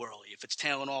ball too early. If it's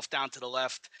tailing off down to the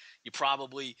left, you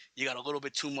got a little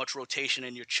bit too much rotation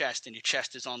in your chest, and your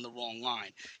chest is on the wrong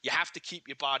line. You have to keep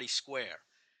your body square.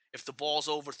 If the ball's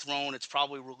overthrown, it's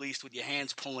probably released with your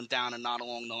hands pulling down and not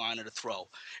along the line of the throw.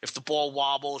 If the ball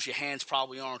wobbles, your hands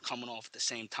probably aren't coming off at the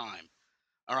same time.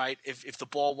 All right. If the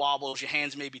ball wobbles, your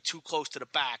hands may be too close to the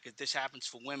back. This happens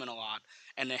for women a lot,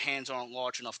 and their hands aren't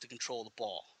large enough to control the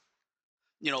ball.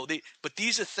 But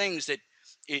these are things that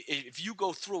if you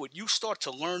go through it, you start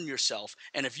to learn yourself.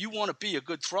 And if you want to be a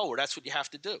good thrower, that's what you have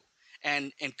to do.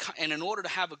 And in order to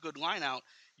have a good line out,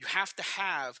 you have to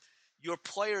have your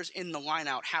players in the line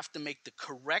out have to make the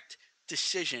correct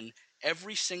decision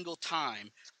every single time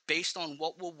based on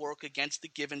what will work against the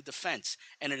given defense.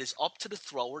 And it is up to the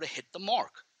thrower to hit the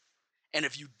mark. And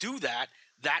if you do that,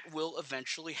 that will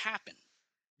eventually happen.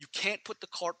 You can't put the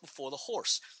cart before the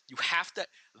horse.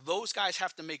 Those guys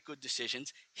have to make good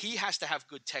decisions. He has to have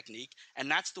good technique, and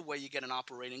that's the way you get an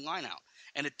operating lineout.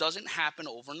 And it doesn't happen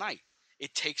overnight.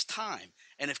 It takes time.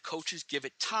 And if coaches give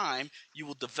it time, you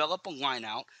will develop a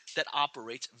lineout that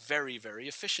operates very, very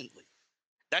efficiently.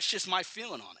 That's just my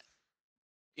feeling on it.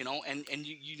 And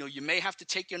you may have to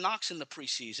take your knocks in the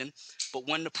preseason, but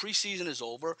when the preseason is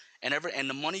over and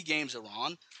the money games are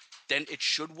on, then it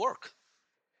should work.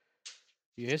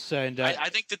 Yes, and I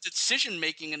think the decision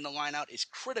making in the lineout is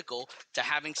critical to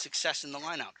having success in the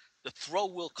lineout. The throw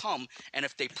will come, and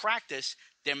if they practice,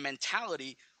 their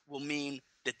mentality will mean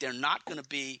that they're not going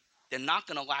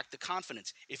to lack the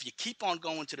confidence. If you keep on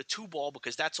going to the two ball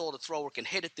because that's all the thrower can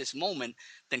hit at this moment,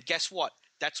 then guess what?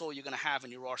 That's all you're going to have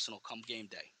in your arsenal come game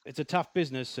day. it's a tough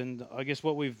business, and I guess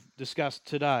what we've discussed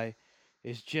today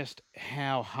is just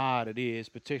how hard it is,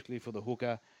 particularly for the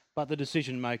hooker, but the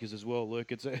decision makers as well,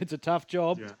 Luke. It's a tough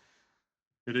job. Yeah,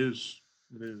 it is.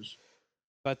 It is.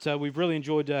 But we've really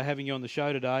enjoyed having you on the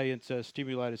show today. It's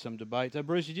stimulated some debate.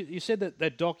 Bruce, you said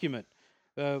that document.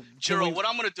 Gerald, what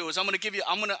I'm going to do is I'm going to give you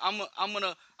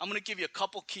a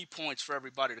couple key points for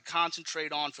everybody to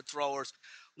concentrate on for throwers.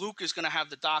 Luke is going to have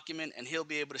the document, and he'll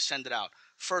be able to send it out.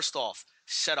 First off,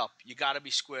 setup. You got to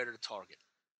be square to the target.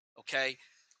 Okay.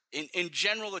 In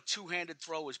general, a two-handed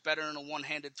throw is better than a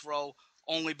one-handed throw,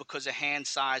 only because of hand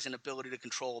size and ability to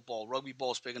control a ball. Rugby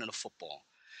ball is bigger than a football.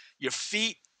 Your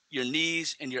feet, your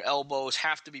knees, and your elbows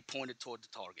have to be pointed toward the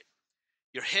target.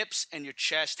 Your hips and your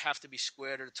chest have to be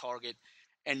square to the target,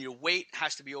 and your weight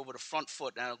has to be over the front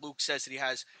foot. Now, Luke says that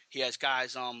he has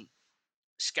guys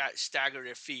stagger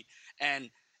their feet, and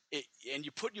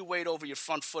you put your weight over your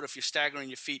front foot if you're staggering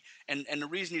your feet. And the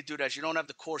reason you do that is you don't have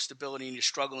the core stability and you're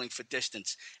struggling for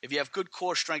distance. If you have good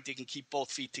core strength, you can keep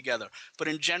both feet together. But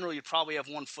in general, you probably have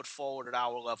 1 foot forward at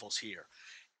our levels here.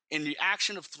 In the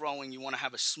action of throwing, you want to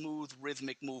have a smooth,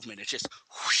 rhythmic movement. It's just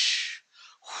whoosh,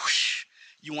 whoosh.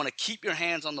 You want to keep your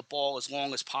hands on the ball as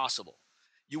long as possible.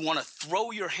 You want to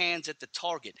throw your hands at the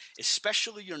target,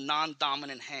 especially your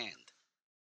non-dominant hand.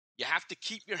 You have to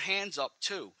keep your hands up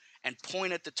too and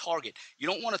point at the target. You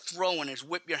don't want to throw and just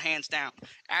whip your hands down.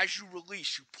 As you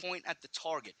release, you point at the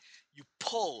target. You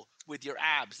pull with your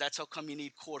abs. That's how come you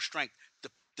need core strength.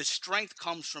 The strength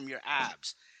comes from your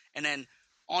abs. And then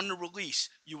on the release,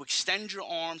 you extend your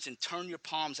arms and turn your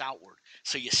palms outward.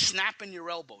 So you're snapping your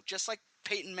elbow, just like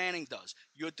Peyton Manning does.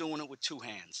 You're doing it with two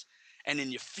hands. and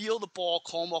then you feel the ball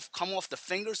come off the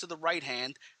fingers of the right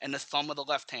hand and the thumb of the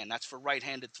left hand. That's for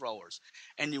right-handed throwers.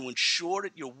 And you ensure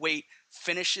that your weight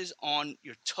finishes on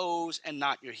your toes and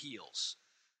not your heels.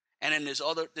 And then there's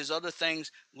other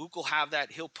things. Luke will have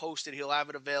that. He'll post it. He'll have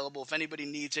it available. If anybody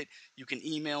needs it, you can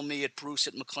email me at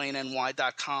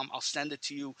bruce@mcleanny.com. I'll send it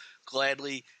to you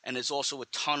gladly. And there's also a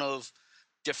ton of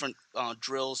different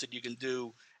drills that you can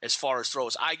do as far as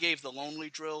throws. I gave the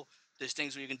lonely drill. There's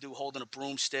things where you can do holding a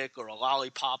broomstick or a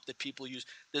lollipop that people use.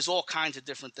 There's all kinds of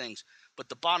different things. But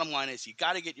the bottom line is you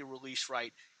got to get your release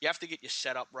right. You have to get your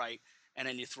setup right. And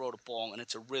then you throw the ball, and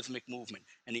it's a rhythmic movement.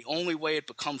 And the only way it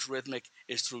becomes rhythmic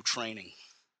is through training.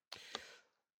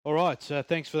 All right.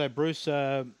 Thanks for that, Bruce.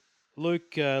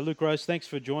 Luke Gross, thanks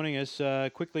for joining us.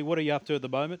 Quickly, what are you up to at the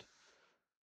moment?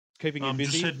 Keeping you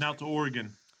busy? Just heading out to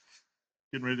Oregon.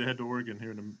 Getting ready to head to Oregon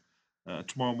here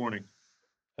tomorrow morning.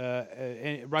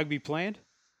 Any rugby planned?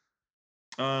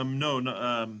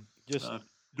 No. Just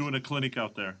doing a clinic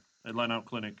out there, a line-out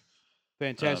clinic.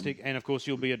 Fantastic. And, of course,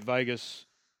 you'll be at Vegas.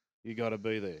 You got to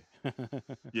be there.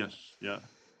 Yes, yeah.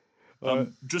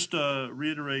 Just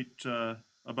reiterate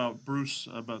about Bruce,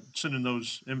 about sending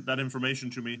that information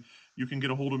to me. You can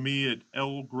get a hold of me at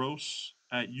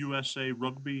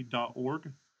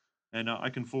lgross@usarugby.org, and I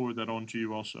can forward that on to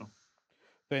you also.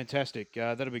 Fantastic.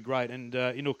 That'll be great. And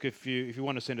look, if you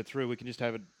want to send it through, we can just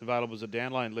have it available as a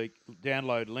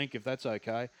download link, if that's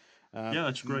okay. Yeah,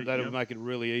 that's great. That'll make it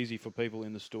really easy for people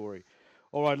in the story.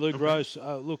 All right, Luke Gross,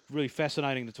 look, really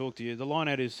fascinating to talk to you. The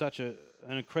line-out is such an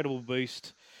incredible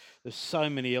beast. There's so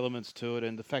many elements to it,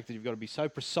 and the fact that you've got to be so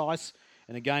precise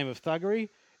in a game of thuggery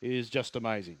is just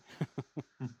amazing.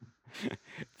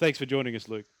 Thanks for joining us,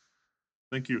 Luke.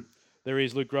 Thank you. There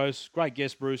is Luke Gross. Great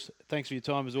guest, Bruce. Thanks for your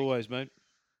time as always, mate.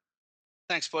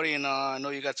 Thanks, buddy. And I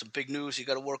know you got some big news you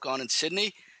got to work on in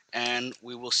Sydney. And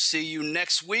we will see you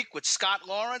next week with Scott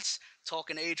Lawrence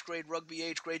talking age grade rugby,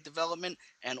 age grade development,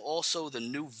 and also the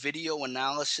new video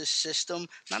analysis system.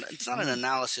 It's not an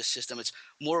analysis system. It's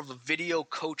more of a video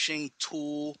coaching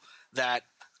tool that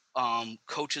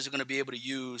coaches are going to be able to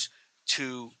use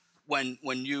to when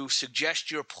you suggest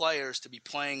your players to be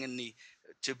playing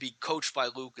to be coached by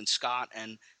Luke and Scott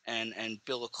and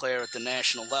Bill Leclerc at the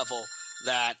national level,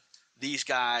 that these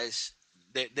guys –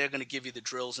 they're going to give you the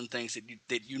drills and things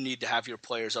that you need to have your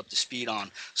players up to speed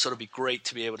on. So it'll be great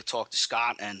to be able to talk to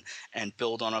Scott and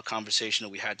build on our conversation that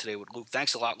we had today with Luke.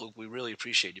 Thanks a lot, Luke. We really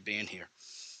appreciate you being here.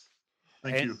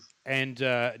 Thank you. And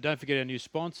don't forget our new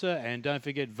sponsor, and don't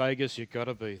forget Vegas, you got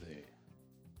to be there.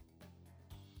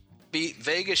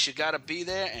 Vegas, you got to be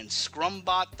there, and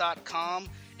scrumbot.com.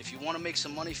 If you want to make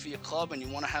some money for your club and you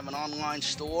want to have an online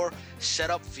store set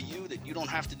up for you that you don't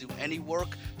have to do any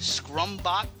work,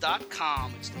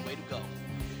 scrumbot.com. It's the way to go.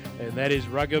 And that is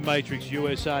Rugger Matrix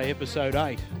USA Episode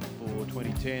 8 for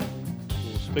 2010.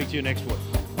 We'll speak to you next week.